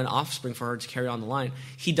provide one offspring for her to carry on the line.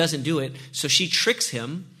 He doesn't do it, so she tricks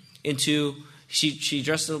him into, she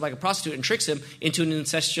dresses up like a prostitute and tricks him into an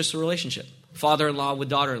incestuous relationship. Father-in-law with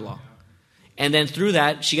daughter-in-law. And then through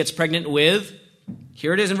that, she gets pregnant with,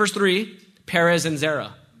 here it is in verse 3, Perez and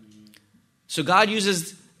Zerah. So God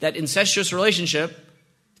uses that incestuous relationship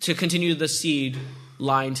to continue the seed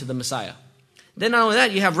line to the Messiah. Then not only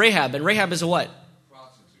that, you have Rahab, and Rahab is a what?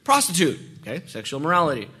 Prostitute. Okay, sexual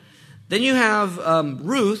immorality. Then you have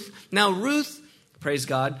Ruth. Now Ruth, praise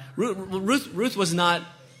God, Ruth was not,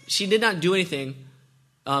 she did not do anything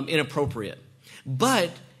inappropriate. But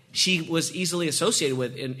she was easily associated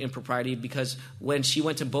with impropriety because when she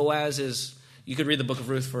went to Boaz's, you could read the book of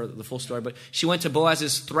Ruth for the full story, but she went to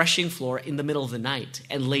Boaz's threshing floor in the middle of the night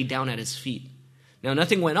and laid down at his feet. Now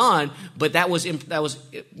nothing went on, but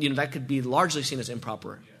that could be largely seen as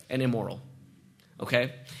improper and immoral.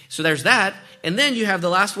 Okay? So there's that. And then you have the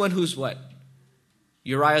last one who's what?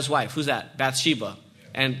 Uriah's wife. Who's that? Bathsheba.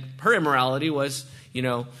 And her immorality was,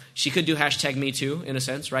 she could do #MeToo in a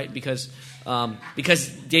sense, right? Because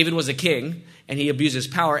David was a king and he abused his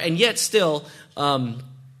power, and yet still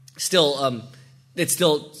it's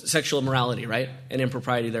still sexual immorality, right? And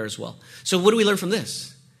impropriety there as well. So what do we learn from this?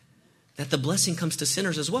 That the blessing comes to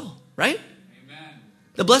sinners as well, right? Amen.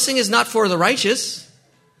 The blessing is not for the righteous.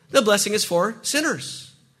 The blessing is for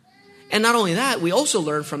sinners. And not only that, we also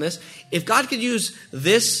learn from this, if God could use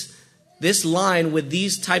this line with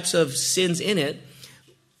these types of sins in it,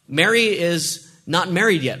 Mary is not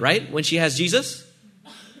married yet, right? When she has Jesus.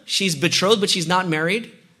 She's betrothed, but she's not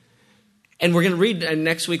married. And we're going to read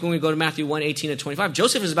next week when we go to Matthew 1:18-25.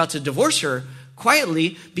 Joseph is about to divorce her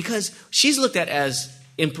quietly because she's looked at as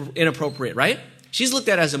inappropriate, right? She's looked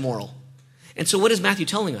at as immoral. And so what is Matthew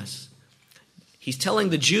telling us? He's telling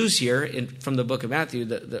the Jews here from the book of Matthew,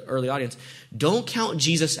 the early audience, don't count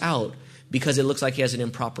Jesus out because it looks like he has an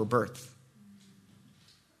improper birth.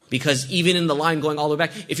 Because even in the line going all the way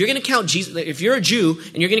back, if you're going to count Jesus, if you're a Jew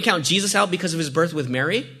and you're going to count Jesus out because of his birth with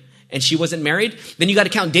Mary and she wasn't married, then you got to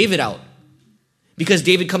count David out because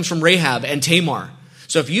David comes from Rahab and Tamar.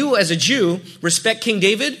 So if you as a Jew respect King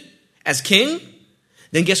David as king,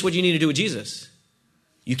 then guess what you need to do with Jesus?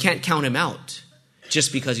 You can't count him out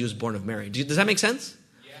just because he was born of Mary. Does that make sense?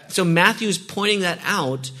 Yeah. So Matthew is pointing that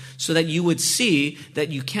out so that you would see that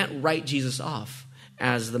you can't write Jesus off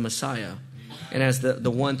as the Messiah and as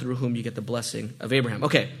the one through whom you get the blessing of Abraham.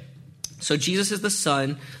 Okay, so Jesus is the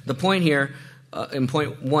son. The point here, in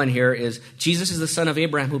point 1 here, is Jesus is the son of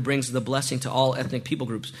Abraham who brings the blessing to all ethnic people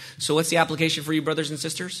groups. So what's the application for you, brothers and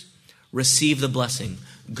sisters? Receive the blessing.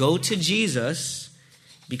 Go to Jesus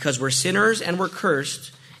because we're sinners and we're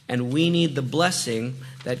cursed, and we need the blessing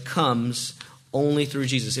that comes only through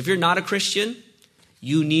Jesus. If you're not a Christian,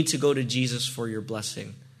 you need to go to Jesus for your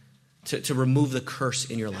blessing, to remove the curse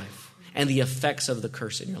in your life and the effects of the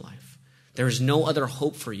curse in your life. There is no other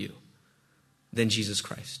hope for you than Jesus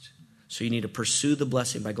Christ. So you need to pursue the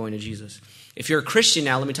blessing by going to Jesus. If you're a Christian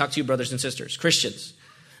now, let me talk to you, brothers and sisters. Christians,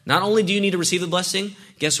 not only do you need to receive the blessing,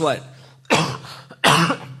 guess what?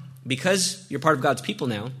 Because you're part of God's people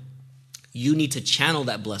now, you need to channel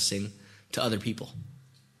that blessing to other people.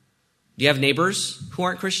 Do you have neighbors who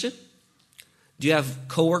aren't Christian? Do you have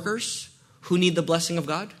coworkers who need the blessing of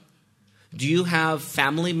God? Do you have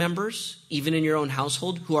family members, even in your own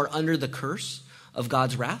household, who are under the curse of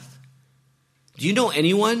God's wrath? Do you know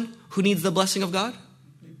anyone who needs the blessing of God?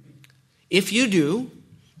 If you do,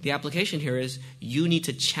 the application here is you need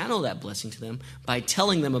to channel that blessing to them by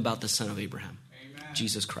telling them about the son of Abraham, Amen.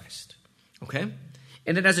 Jesus Christ. Okay?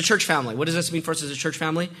 And then as a church family, what does this mean for us as a church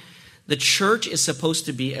family? The church is supposed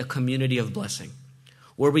to be a community of blessing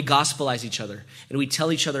where we gospelize each other and we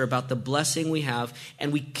tell each other about the blessing we have,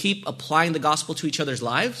 and we keep applying the gospel to each other's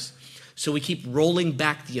lives, so we keep rolling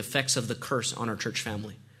back the effects of the curse on our church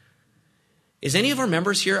family. Is any of our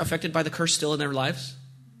members here affected by the curse still in their lives?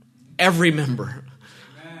 Every member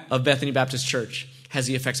of Bethany Baptist Church has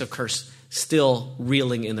the effects of curse still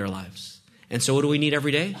reeling in their lives. And so what do we need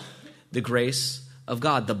every day? The grace of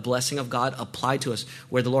God, the blessing of God applied to us,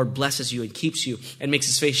 where the Lord blesses you and keeps you and makes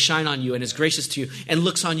his face shine on you and is gracious to you and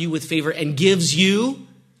looks on you with favor and gives you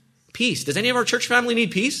peace. Does any of our church family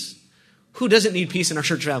need peace? Who doesn't need peace in our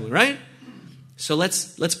church family, right? So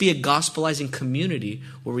let's be a gospelizing community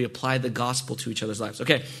where we apply the gospel to each other's lives.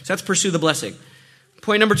 Okay, so let's pursue the blessing.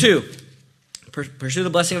 Point number 2, pursue the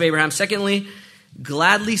blessing of Abraham. Secondly,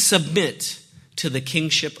 gladly submit to the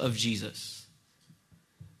kingship of Jesus.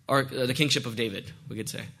 Or the kingship of David, we could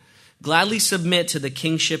say. Gladly submit to the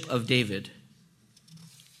kingship of David.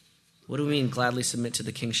 What do we mean, gladly submit to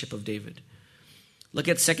the kingship of David? Look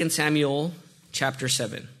at 2 Samuel chapter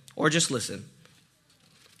 7. Or just listen.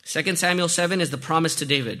 2 Samuel 7 is the promise to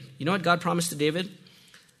David. You know what God promised to David?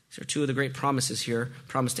 These are two of the great promises here.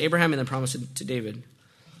 Promise to Abraham and then promise to David.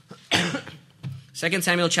 2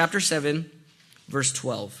 Samuel chapter 7, verse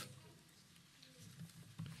 12.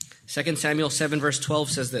 2 Samuel 7 verse 12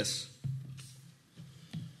 says this.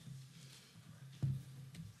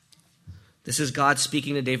 This is God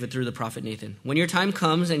speaking to David through the prophet Nathan. When your time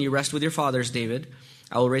comes and you rest with your fathers, David,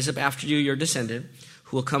 I will raise up after you your descendant,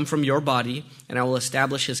 who will come from your body, and I will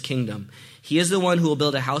establish his kingdom. He is the one who will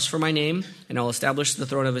build a house for my name, and I will establish the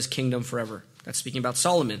throne of his kingdom forever. That's speaking about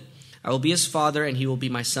Solomon. I will be his father, and he will be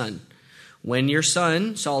my son. When your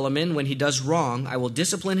son, Solomon, when he does wrong, I will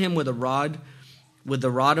discipline him with the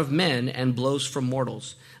rod of men and blows from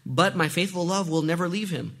mortals. But my faithful love will never leave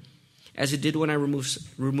him, as it did when I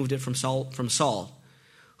removed it from Saul,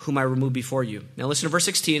 whom I removed before you. Now listen to verse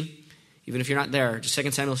 16, even if you're not there, just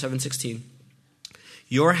 2 Samuel 7:16.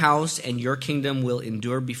 Your house and your kingdom will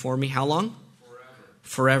endure before me how long?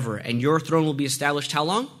 Forever. And your throne will be established how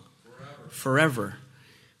long? Forever.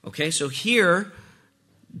 Okay, so here,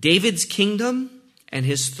 David's kingdom and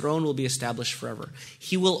his throne will be established forever.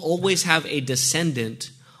 He will always have a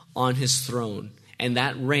descendant on his throne, and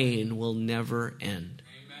that reign will never end.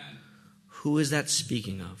 Amen. Who is that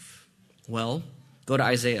speaking of? Well, go to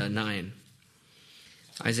Isaiah 9.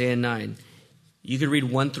 Isaiah 9. You could read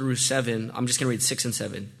 1 through 7. I'm just going to read 6 and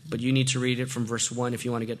 7. But you need to read it from verse 1 if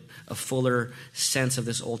you want to get a fuller sense of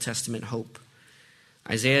this Old Testament hope.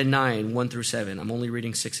 Isaiah 9, 1 through 7. I'm only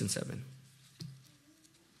reading 6 and 7.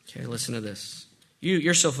 Okay, listen to this.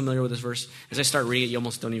 You're so familiar with this verse. As I start reading it, you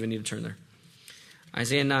almost don't even need to turn there.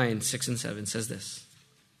 Isaiah 9, 6 and 7 says this.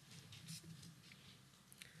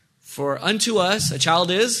 For unto us a child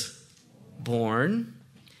is born,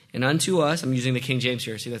 and unto us, I'm using the King James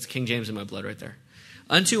here. See, that's King James in my blood right there.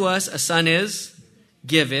 Unto us a son is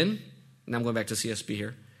given, and I'm going back to CSB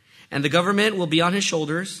here, and the government will be on his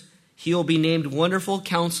shoulders. He will be named Wonderful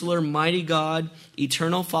Counselor, Mighty God,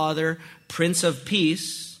 Eternal Father, Prince of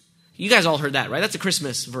Peace. You guys all heard that, right? That's a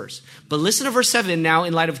Christmas verse. But listen to verse 7 now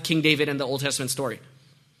in light of King David and the Old Testament story.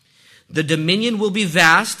 The dominion will be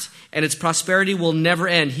vast, and its prosperity will never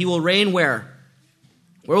end. He will reign where?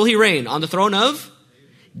 Where will he reign? On the throne of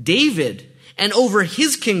David, and over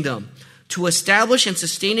his kingdom, to establish and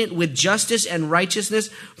sustain it with justice and righteousness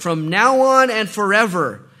from now on and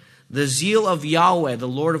forever. The zeal of Yahweh, the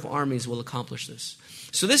Lord of armies, will accomplish this.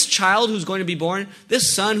 So this child who's going to be born,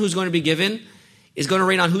 this son who's going to be given, is going to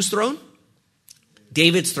reign on whose throne?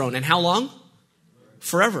 David's throne. And how long?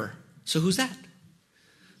 Forever. So who's that?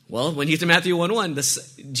 Well, when you get to Matthew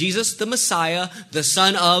 1:1, Jesus, the Messiah, the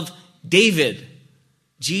son of David.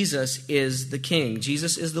 Jesus is the king.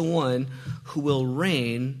 Jesus is the one who will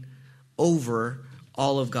reign over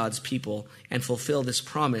all of God's people and fulfill this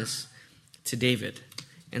promise to David.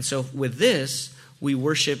 And so with this, we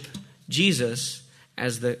worship Jesus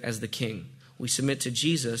as the king. We submit to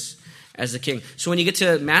Jesus as the king. So when you get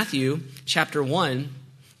to Matthew chapter 1,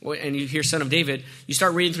 and you hear son of David, you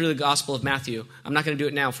start reading through the Gospel of Matthew. I'm not going to do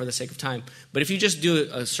it now for the sake of time. But if you just do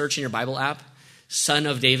a search in your Bible app, son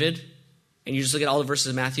of David, and you just look at all the verses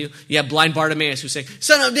of Matthew, you have blind Bartimaeus who's saying,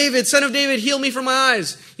 son of David, heal me from my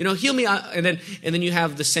eyes. Heal me. And then you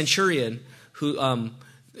have the centurion who,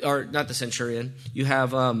 or not the centurion. You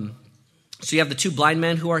have, so you have the two blind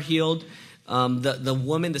men who are healed. The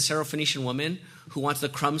woman, the Syrophoenician woman, who wants the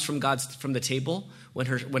crumbs from the table when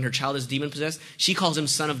her child is demon possessed. She calls him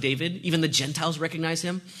son of David. Even the Gentiles recognize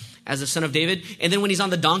him as the son of David. And then when he's on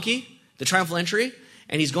the donkey, the triumphal entry,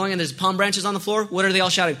 and he's going and there's palm branches on the floor, what are they all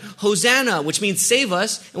shouting? Hosanna, which means save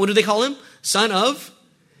us. And what do they call him? Son of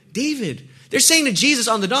David. They're saying to Jesus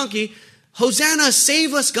on the donkey, Hosanna,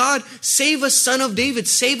 save us, God. Save us, son of David.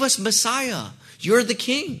 Save us, Messiah. You're the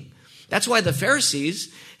king. That's why the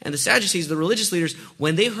Pharisees and the Sadducees, the religious leaders,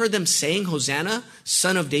 when they heard them saying Hosanna,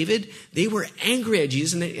 son of David, they were angry at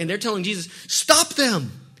Jesus. And they're telling Jesus, stop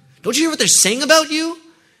them. Don't you hear what they're saying about you?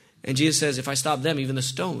 And Jesus says, if I stop them, even the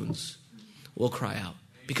stones will cry out.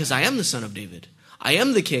 Because I am the son of David. I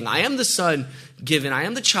am the king. I am the son given. I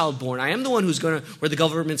am the child born. I am the one where the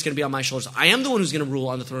government's going to be on my shoulders. I am the one who's going to rule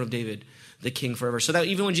on the throne of David, the king forever. So that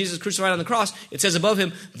even when Jesus is crucified on the cross, it says above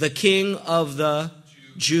him, the King of the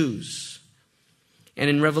Jews. And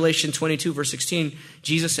in Revelation 22, verse 16,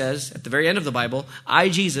 Jesus says, at the very end of the Bible, I,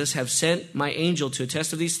 Jesus, have sent my angel to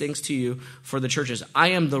attest of these things to you for the churches. I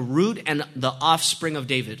am the root and the offspring of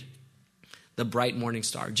David, the bright morning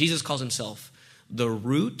star. Jesus calls himself the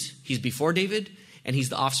root. He's before David, and he's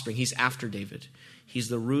the offspring. He's after David. He's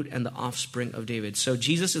the root and the offspring of David. So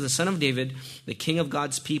Jesus is the son of David, the king of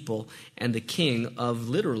God's people, and the king of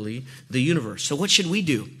literally the universe. So what should we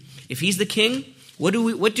do? If he's the king, what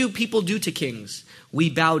do people do to kings? We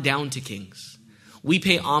bow down to kings. We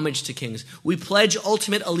pay homage to kings. We pledge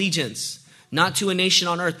ultimate allegiance, not to a nation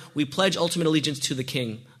on earth. We pledge ultimate allegiance to the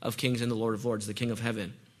King of kings and the Lord of lords, the King of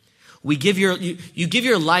heaven. You give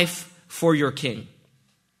your life for your king.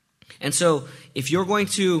 And so if you're going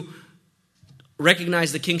to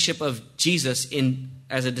recognize the kingship of Jesus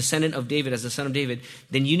as a descendant of David, as the son of David,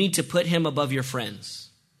 then you need to put him above your friends.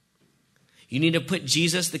 You need to put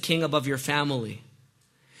Jesus, the king, above your family.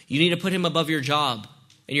 You need to put him above your job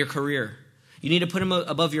and your career. You need to put him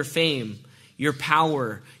above your fame, your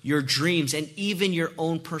power, your dreams, and even your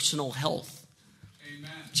own personal health.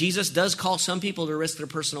 Amen. Jesus does call some people to risk their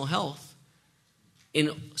personal health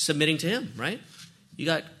in submitting to him, right? You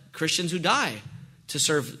got Christians who die to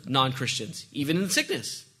serve non-Christians, even in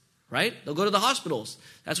sickness, right? They'll go to the hospitals.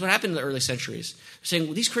 That's what happened in the early centuries. They're saying,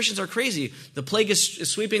 well, these Christians are crazy. The plague is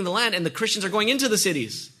sweeping the land, and the Christians are going into the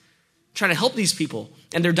cities, trying to help these people.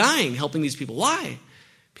 And they're dying helping these people. Why?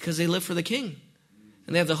 Because they live for the king.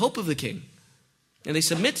 And they have the hope of the king. And they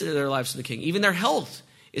submit to their lives to the king. Even their health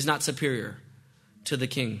is not superior to the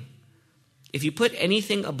king. If you put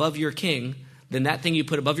anything above your king, then that thing you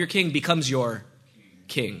put above your king becomes your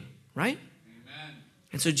king. Right? Amen.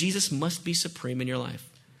 And so Jesus must be supreme in your life.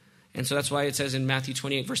 And so that's why it says in Matthew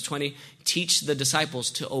 28, verse 20, teach the disciples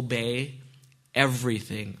to obey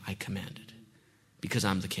everything I commanded, because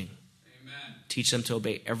I'm the king. Amen. Teach them to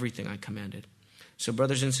obey everything I commanded. So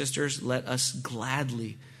brothers and sisters, let us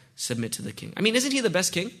gladly submit to the king. I mean, isn't he the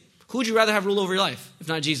best king? Who would you rather have rule over your life, if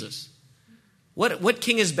not Jesus? What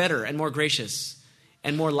king is better and more gracious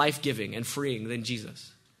and more life-giving and freeing than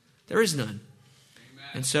Jesus? There is none. Amen.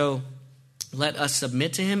 And so let us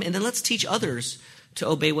submit to him, and then let's teach others to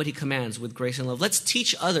obey what he commands with grace and love. Let's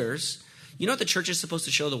teach others. You know what the church is supposed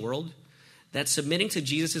to show the world? That submitting to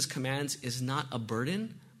Jesus' commands is not a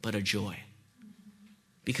burden, but a joy.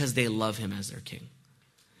 Because they love him as their king.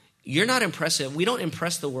 You're not impressive. We don't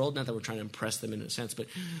impress the world. Not that we're trying to impress them in a sense, but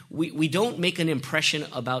we don't make an impression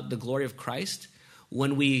about the glory of Christ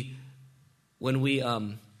when we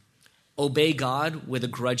obey God with a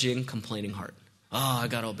grudging, complaining heart. Oh, I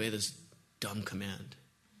got to obey this dumb command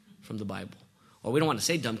from the Bible. Or we don't want to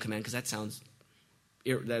say dumb command because that sounds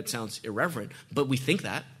irreverent. But we think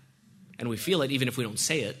that, and we feel it even if we don't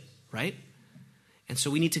say it, right? And so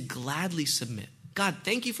we need to gladly submit. God,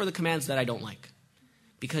 thank you for the commands that I don't like,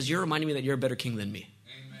 because you're reminding me that you're a better king than me.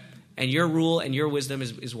 Amen. And your rule and your wisdom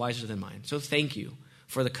is wiser than mine. So thank you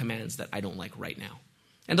for the commands that I don't like right now.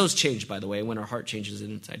 And those change, by the way, when our heart changes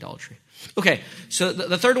in its idolatry. Okay, so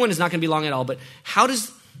the third one is not going to be long at all, but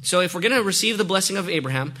so if we're going to receive the blessing of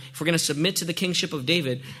Abraham, if we're going to submit to the kingship of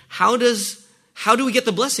David, how do we get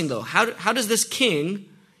the blessing, though? How does this king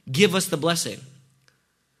give us the blessing?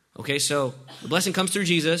 Okay, so the blessing comes through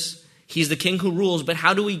Jesus. He's the king who rules, but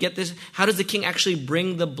how do we get this? How does the king actually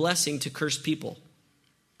bring the blessing to cursed people?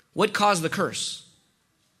 What caused the curse?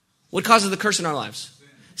 What causes the curse in our lives?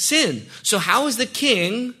 Sin. So how is the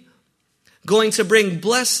king going to bring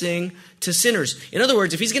blessing to sinners? In other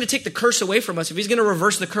words, if he's going to take the curse away from us, if he's going to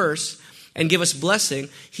reverse the curse and give us blessing,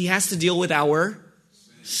 he has to deal with our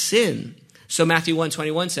sin. So Matthew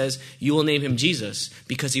 1:21 says, you will name him Jesus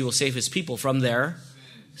because he will save his people from their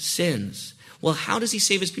sins. Well, how does he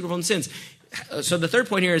save his people from sins? So the third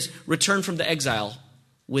point here is return from the exile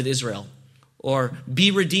with Israel, or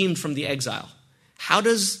be redeemed from the exile. How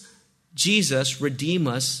does Jesus redeem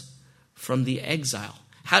us from the exile?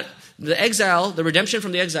 The redemption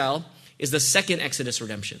from the exile is the second Exodus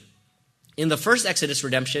redemption. In the first Exodus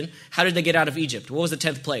redemption, how did they get out of Egypt? What was the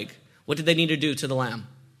 10th plague? What did they need to do to the lamb?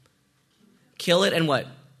 Kill it and what?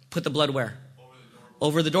 Put the blood where?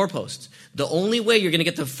 Over the doorpost. The only way you're going to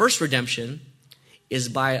get the first redemption is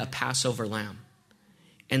by a Passover lamb.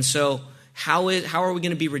 And so how are we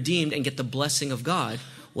going to be redeemed and get the blessing of God?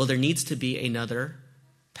 Well, there needs to be another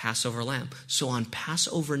Passover lamb. So on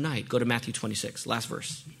Passover night, go to Matthew 26, last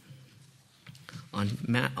verse.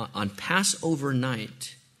 On Passover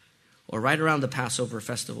night, or right around the Passover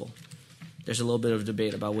festival, there's a little bit of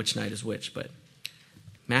debate about which night is which, but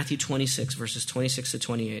Matthew 26, verses 26 to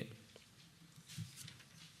 28.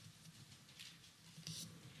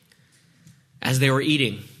 As they were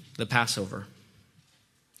eating the Passover,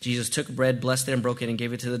 Jesus took bread, blessed it, and broke it, and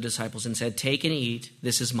gave it to the disciples, and said, take and eat,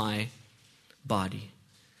 this is my body.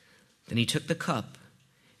 Then he took the cup,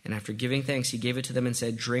 and after giving thanks, he gave it to them and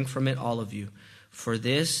said, drink from it, all of you, for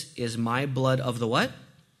this is my blood of the what?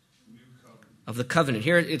 Of the covenant.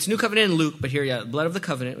 Here, it's New Covenant in Luke, but here, blood of the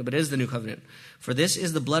covenant, but it is the New Covenant. For this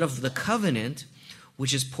is the blood of the covenant,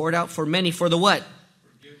 which is poured out for many for the what?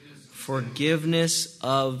 Forgiveness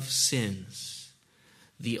of sins.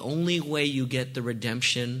 The only way you get the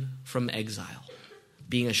redemption from exile,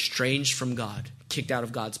 being estranged from God, kicked out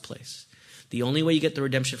of God's place. The only way you get the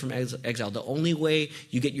redemption from exile, the only way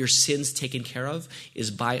you get your sins taken care of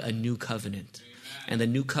is by a new covenant. Amen. And the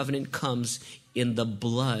new covenant comes in the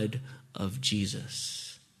blood of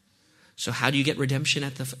Jesus. So how do you get redemption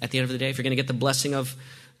at the end of the day? If you're going to get the blessing of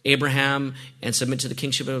Abraham and submit to the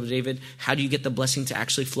kingship of David, how do you get the blessing to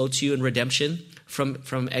actually flow to you in redemption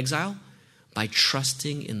from exile? By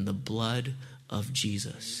trusting in the blood of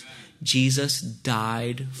Jesus. Jesus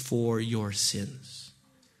died for your sins.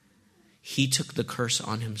 He took the curse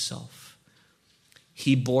on himself.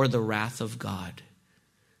 He bore the wrath of God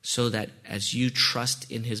so that as you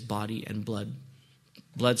trust in his body and blood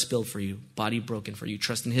spilled for you, body broken for you,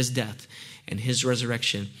 trust in his death and his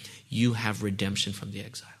resurrection, you have redemption from the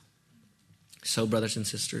exile. So, brothers and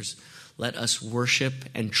sisters, let us worship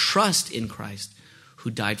and trust in Christ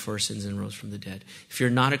who died for our sins and rose from the dead. If you're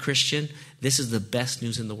not a Christian, this is the best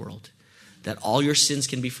news in the world. That all your sins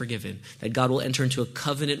can be forgiven, that God will enter into a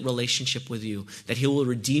covenant relationship with you, that he will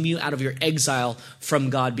redeem you out of your exile from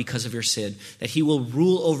God because of your sin, that he will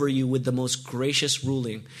rule over you with the most gracious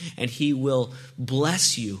ruling, and he will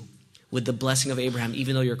bless you with the blessing of Abraham,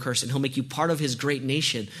 even though you're cursed, and he'll make you part of his great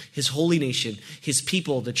nation, his holy nation, his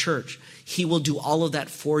people, the church. He will do all of that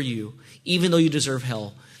for you, even though you deserve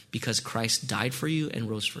hell, because Christ died for you and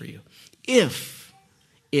rose for you. If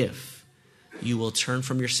you will turn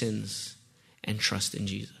from your sins and trust in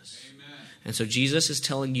Jesus. Amen. And so Jesus is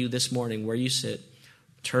telling you this morning where you sit,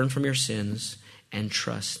 turn from your sins and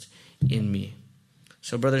trust in me.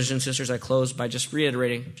 So brothers and sisters, I close by just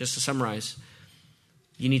reiterating, just to summarize,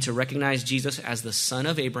 you need to recognize Jesus as the son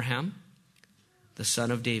of Abraham, the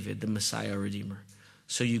son of David, the Messiah, Redeemer.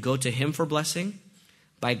 So you go to him for blessing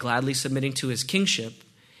by gladly submitting to his kingship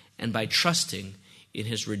and by trusting in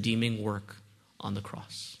his redeeming work on the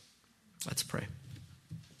cross. Let's pray.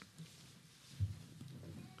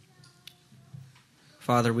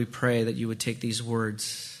 Father, we pray that you would take these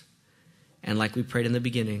words and, like we prayed in the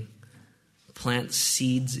beginning, plant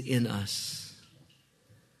seeds in us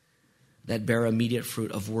that bear immediate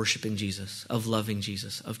fruit of worshiping Jesus, of loving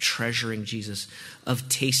Jesus, of treasuring Jesus, of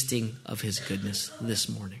tasting of his goodness this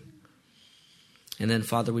morning. And then,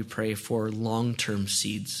 Father, we pray for long-term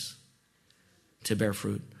seeds to bear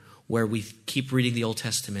fruit, where we keep reading the Old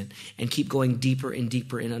Testament and keep going deeper and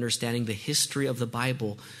deeper in understanding the history of the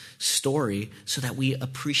Bible story so that we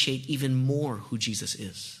appreciate even more who Jesus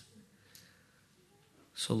is.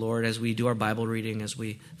 So, Lord, as we do our Bible reading, as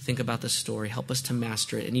we think about this story, help us to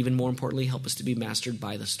master it, and even more importantly, help us to be mastered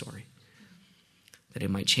by the story, that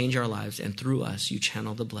it might change our lives, and through us, you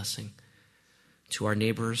channel the blessing to our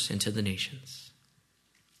neighbors and to the nations.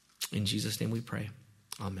 In Jesus' name we pray.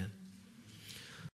 Amen.